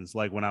situations,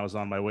 like when I was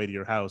on my way to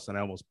your house and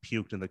I almost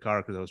puked in the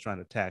car because I was trying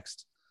to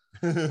text.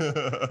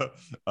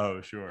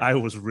 Oh, sure. I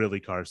was really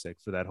car sick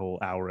for that whole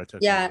hour it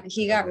took. Yeah,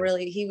 he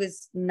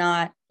was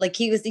not like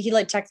he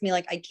like texted me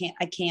like I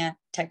can't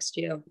text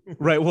you.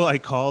 Right. Well, I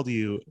called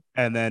you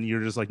and then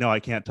you're just like, no, I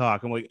can't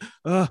talk. I'm like,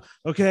 oh,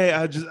 okay.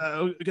 I just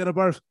got a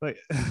barf. Like,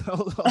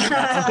 I'll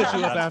hit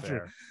you up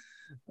after.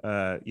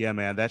 Yeah,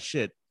 man, that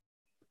shit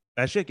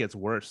gets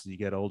worse as you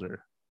get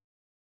older.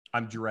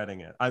 I'm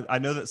dreading it. I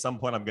know that at some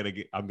point I'm gonna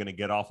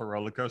get off a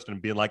roller coaster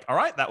and be like, all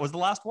right, that was the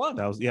last one.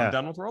 I'm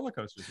done with roller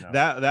coasters now.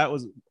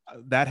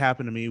 That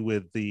happened to me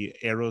with the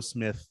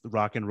Aerosmith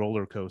Rock and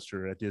Roller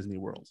Coaster at Disney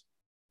World.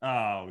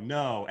 Oh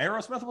no,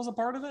 Aerosmith was a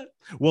part of it?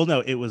 Well,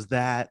 no, it was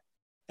that,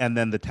 and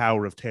then the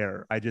Tower of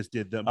Terror. I just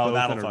did them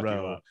both in a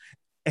row,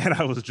 and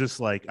I was just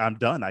like, I'm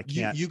done. I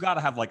can't. You got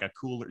to have like a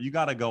cooler. You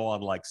got to go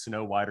on like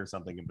Snow White or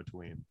something in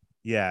between.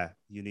 Yeah,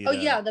 you need.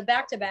 Yeah, the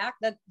back to back.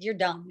 That you're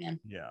done, man.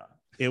 Yeah.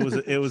 It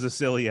was a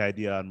silly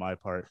idea on my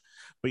part,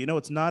 but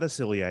it's not a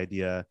silly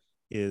idea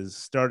is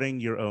starting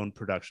your own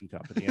production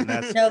company, and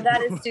that's no,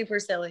 that is super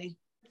silly.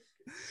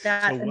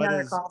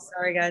 Another call.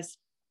 Sorry, guys.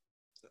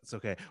 It's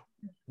okay.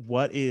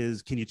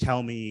 Can you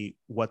tell me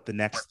what the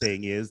next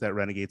thing is that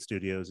Renegade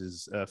Studios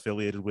is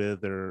affiliated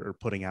with or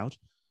putting out?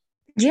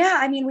 Yeah,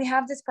 I mean, we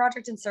have this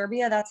project in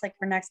Serbia. That's like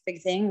our next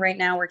big thing. Right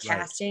now we're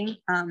casting.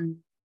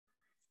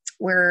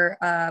 We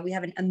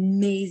have an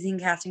amazing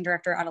casting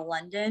director out of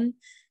London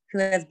who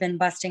has been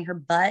busting her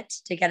butt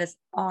to get us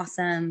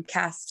awesome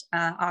cast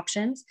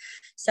options.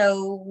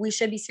 So we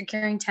should be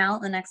securing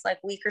talent in the next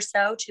like week or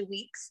so, 2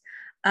 weeks.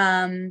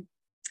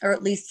 Or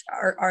at least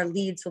our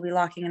leads will be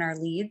locking in our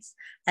leads.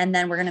 And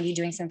then we're going to be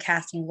doing some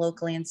casting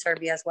locally in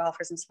Serbia as well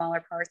for some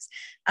smaller parts.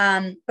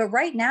 But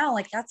right now,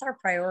 like that's our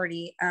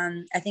priority.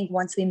 I think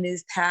once we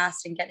move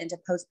past and get into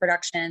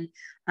post-production,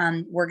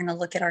 we're going to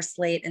look at our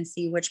slate and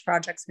see which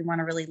projects we want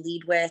to really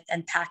lead with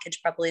and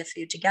package probably a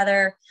few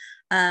together.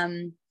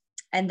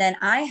 And then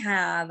I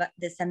have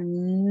this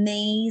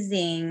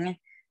amazing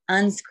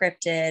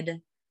unscripted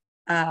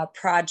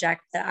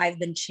project that I've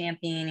been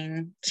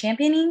championing.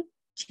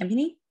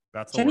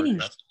 That's the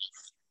word.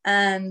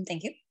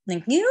 Thank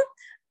you.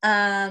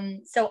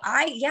 So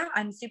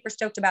I'm super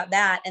stoked about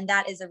that. And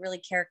that is a really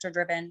character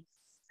driven,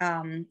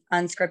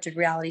 unscripted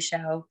reality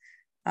show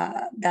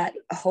that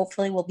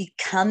hopefully will be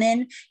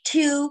coming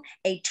to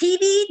a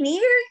TV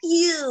near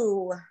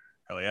you.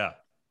 Hell yeah.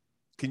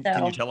 Can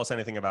you tell us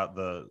anything about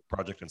the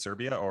project in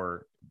Serbia,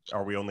 or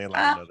are we only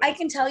allowed to know that? I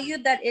can tell you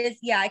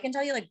I can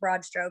tell you like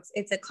broad strokes.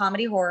 It's a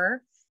comedy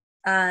horror.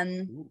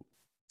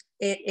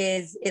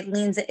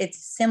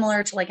 It's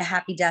similar to like a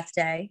Happy Death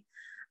Day.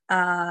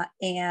 I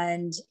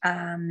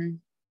don't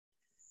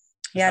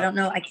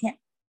know. I can't.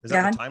 Is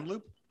that the time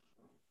loop?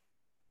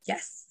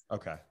 Yes.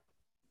 Okay.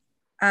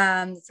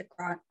 It's a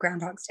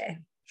Groundhog's Day.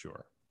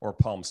 Sure. Or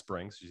Palm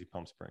Springs. Did you see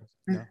Palm Springs?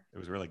 Mm-hmm. Yeah, it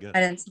was really good. I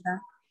didn't see that.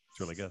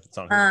 It's really good. It's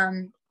on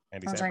Hulu.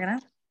 Andy Samberg. Check it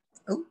out.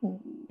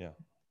 Ooh. Yeah.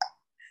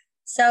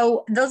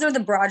 So those are the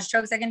broad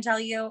strokes I can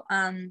tell you.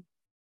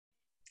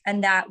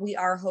 and that we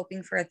are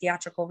hoping for a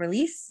theatrical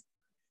release.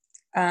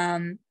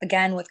 Again,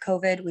 with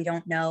COVID, we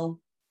don't know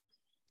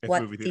If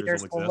what movie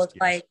theaters will exist, look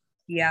yes. like.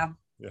 Yeah.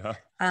 Yeah.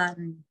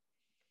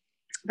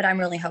 But I'm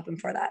really hoping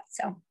for that.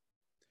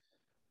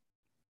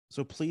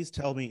 So please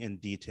tell me in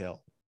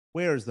detail,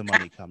 where is the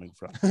money coming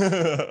from?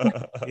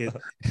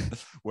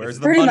 Where's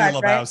the Pretty money,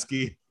 much, right?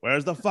 Lebowski?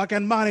 Where's the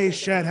fucking money,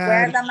 shithead?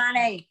 Where's the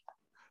money?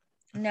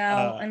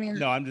 No, I mean,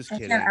 no, I'm just I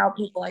kidding. can't out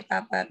people like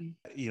that, but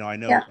I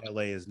know Yeah.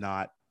 LA is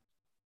not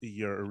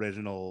your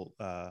original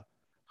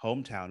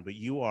hometown, but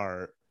you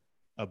are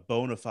a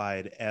bona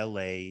fide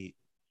LA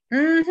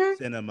Mhm.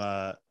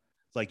 cinema.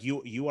 Like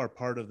you are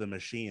part of the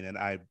machine, and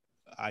I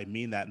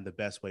mean that in the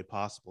best way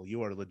possible.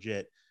 You are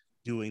legit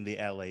doing the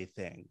LA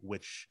thing,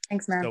 which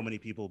Thanks, man. so many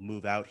people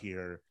move out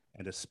here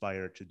and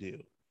aspire to do.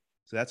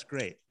 So that's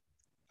great.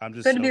 I'm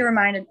just Good to be so-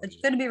 reminded. It's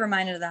good to be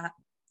reminded of that.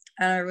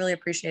 And I really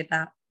appreciate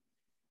that.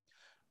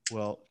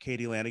 Well,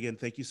 Katie Lanigan,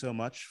 thank you so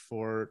much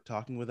for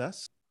talking with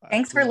us.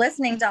 Thanks for Please-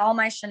 listening to all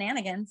my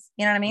shenanigans.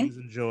 You know what I mean? Please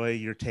enjoy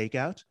your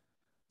takeout.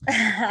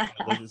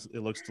 The It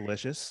looks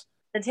delicious.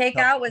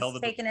 takeout was tell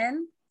the- taken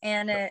in,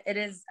 and it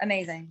is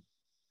amazing.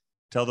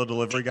 Tell the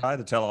delivery guy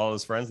to tell all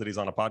his friends that he's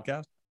on a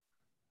podcast.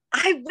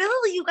 I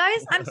will, you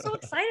guys. I'm so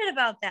excited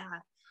about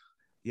that.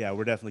 Yeah,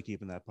 we're definitely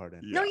keeping that part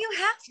in. No, you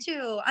have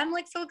to. I'm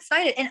like so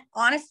excited. And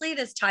honestly,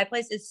 this Thai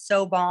place is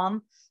so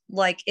bomb.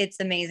 Like it's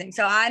amazing.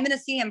 So I'm gonna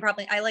see him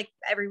probably. I like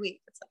every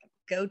week. It's like a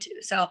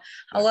go-to. So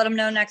I'll let him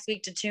know next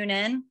week to tune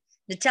in,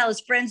 to tell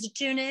his friends to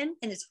tune in,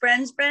 and his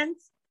friends.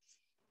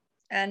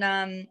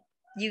 And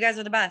you guys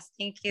are the best.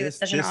 Thank you. It's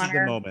such an honor. Is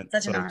the moment.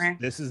 Such an folks. honor.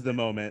 This is the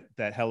moment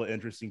that hella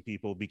interesting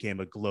people became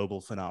a global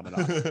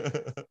phenomenon.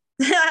 It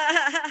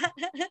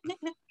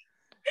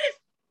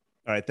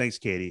All right, thanks,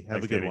 Katie. Have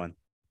Thanks, a good Katie. one.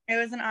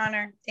 was an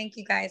honor. Thank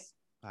you guys.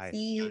 Bye.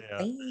 See you. Yeah.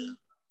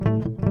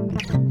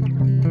 Bye.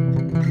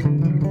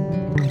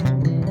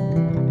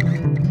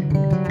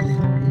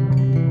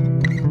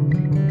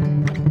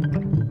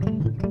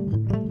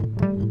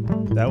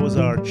 That was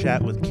our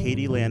chat with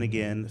Katie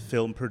Lanigan,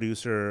 film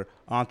producer,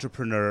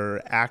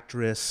 entrepreneur,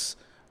 actress,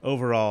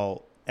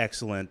 overall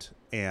excellent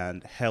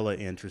and hella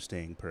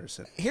interesting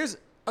person.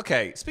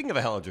 Okay. Speaking of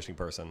a hell interesting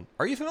person,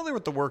 are you familiar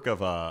with the work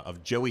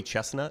of Joey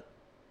Chestnut?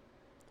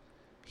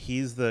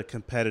 He's the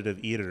competitive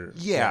eater.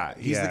 Yeah,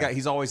 he's the guy.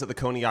 He's always at the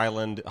Coney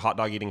Island hot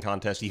dog eating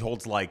contest. He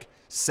holds like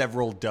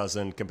several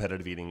dozen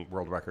competitive eating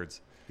world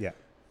records. Yeah.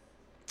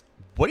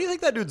 What do you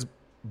think that dude's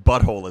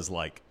butthole is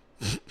like?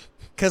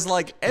 Because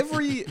like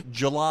every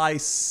July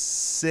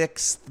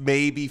 6th,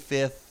 maybe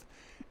 5th,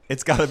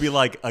 it's got to be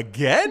like,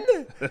 again?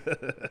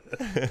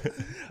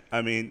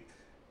 I mean,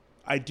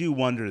 I do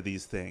wonder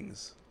these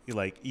things.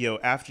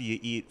 After you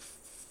eat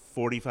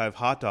 45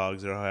 hot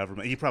dogs or however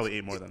many, you probably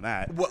ate more than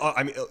that. Well,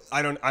 I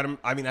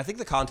mean, I think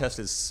the contest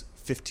is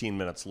 15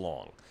 minutes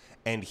long,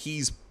 and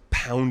he's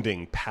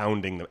pounding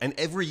them. And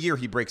every year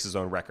he breaks his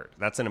own record.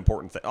 That's an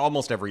important thing.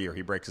 Almost every year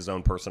he breaks his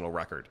own personal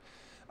record,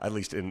 at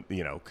least in,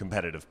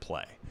 competitive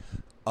play.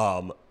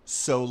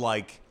 So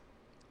like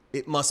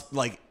it must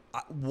like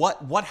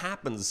what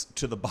happens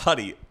to the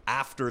body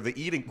after the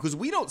eating? Because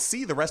we don't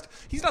see the rest.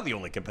 He's not the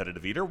only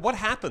competitive eater. What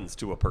happens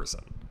to a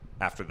person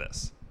after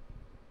this?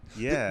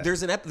 Yeah.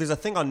 There's a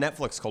thing on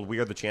Netflix called We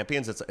Are the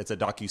Champions. It's a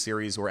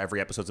docuseries where every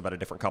episode's about a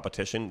different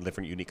competition,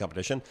 different unique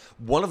competition.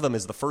 One of them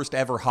is the first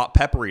ever hot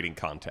pepper eating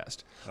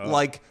contest. Oh.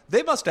 Like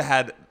they must have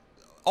had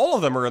all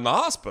of them are in the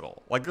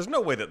hospital. Like there's no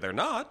way that they're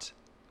not.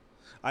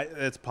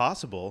 It's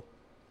possible.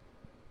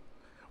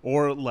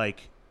 Or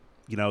like,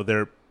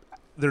 they're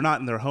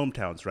not in their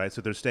hometowns, right? So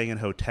they're staying in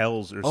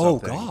hotels or Oh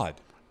something. God.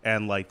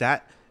 And like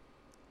that,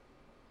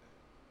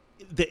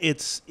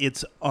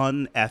 it's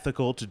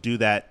unethical to do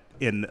that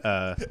in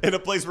In a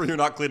place where you're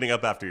not cleaning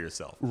up after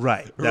yourself.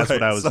 right. That's Right.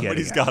 what I was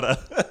Somebody's getting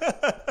at.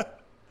 gotta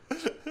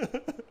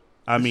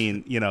I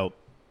mean,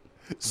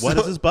 what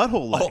does his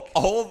butthole like?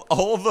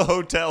 all of the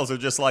hotels are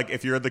just like,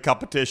 if you're in the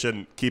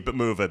competition, keep it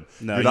moving.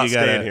 No, you're not you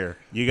gotta, staying here.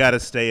 You got to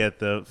stay at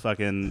the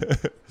fucking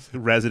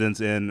Residence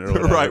Inn or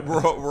whatever. Right,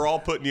 we're all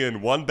putting you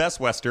in one Best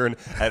Western,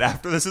 and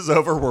after this is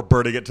over, we're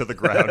burning it to the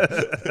ground.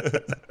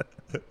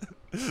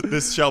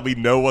 This shall be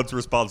no one's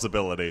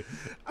responsibility.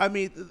 I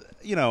mean,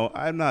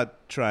 I'm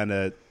not trying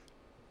to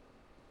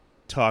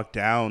talk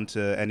down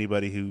to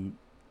anybody who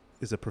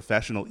is a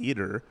professional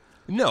eater.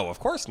 No, of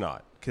course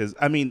not. Because,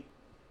 I mean,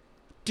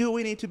 do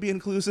we need to be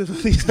inclusive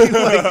of these people?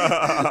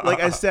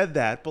 Like I said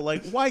that, but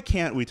like, why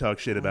can't we talk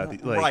shit about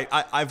these? Like,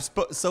 right.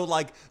 So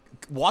like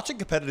watching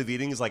competitive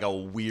eating is like a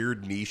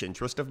weird niche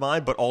interest of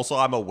mine, but also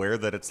I'm aware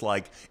that it's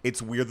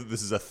weird that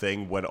this is a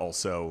thing when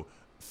also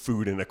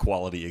food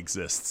inequality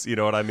exists. You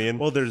know what I mean?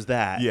 well, there's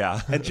that. Yeah.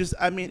 And just,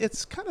 I mean,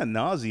 it's kind of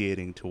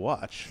nauseating to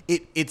watch.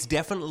 It's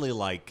definitely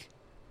like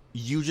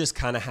you just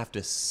kind of have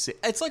to sit.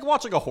 It's like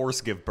watching a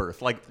horse give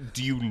birth. Like,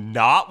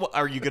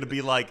 are you going to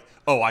be like,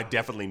 oh, I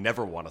definitely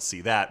never want to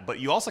see that. But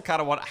you also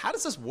kind of want, how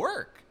does this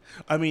work?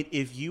 I mean,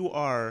 if you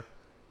are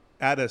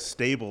at a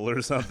stable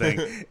or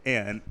something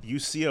and you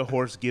see a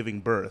horse giving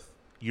birth,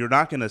 you're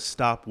not gonna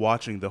stop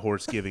watching the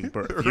horse giving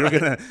birth.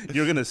 Right.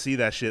 You're gonna see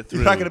that shit through.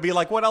 You're not going to be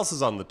like, what else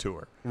is on the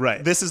tour?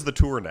 Right. This is the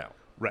tour now.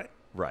 Right.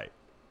 Right.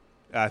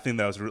 I think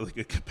that was a really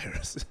good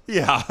comparison.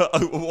 Yeah,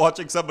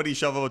 watching somebody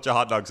shove a bunch of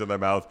hot dogs in their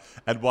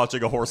mouth and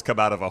watching a horse come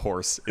out of a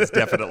horse is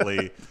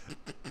definitely...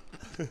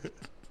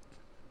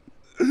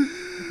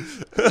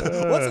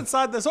 What's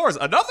inside this horse?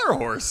 Another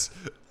horse!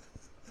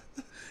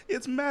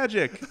 It's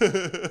magic.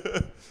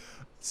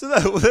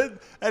 So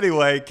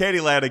anyway, Katie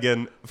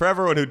Lanigan, for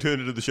everyone who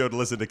tuned into the show to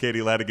listen to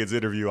Katie Lanigan's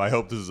interview, I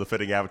hope this is a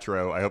fitting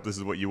outro. I hope this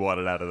is what you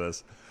wanted out of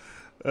this.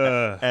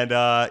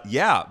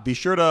 Yeah, be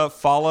sure to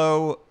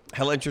follow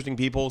Hella Interesting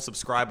People,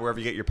 subscribe wherever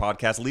you get your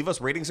podcasts, leave us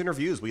ratings and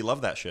reviews. We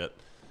love that shit.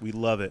 We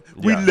love it.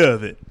 Yeah. We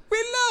love it. We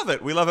love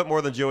it. We love it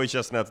more than Joey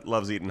Chestnut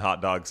loves eating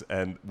hot dogs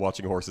and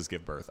watching horses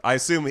give birth. I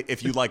assume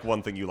if you like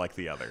one thing, you like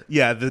the other.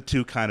 Yeah, the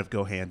two kind of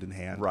go hand in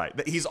hand.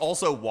 Right. He's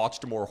also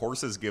watched more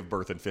horses give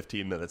birth in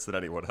 15 minutes than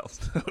anyone else.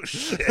 Oh,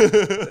 shit.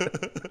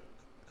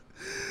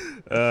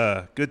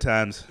 Good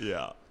times.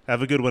 Yeah.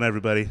 Have a good one,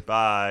 everybody.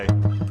 Bye.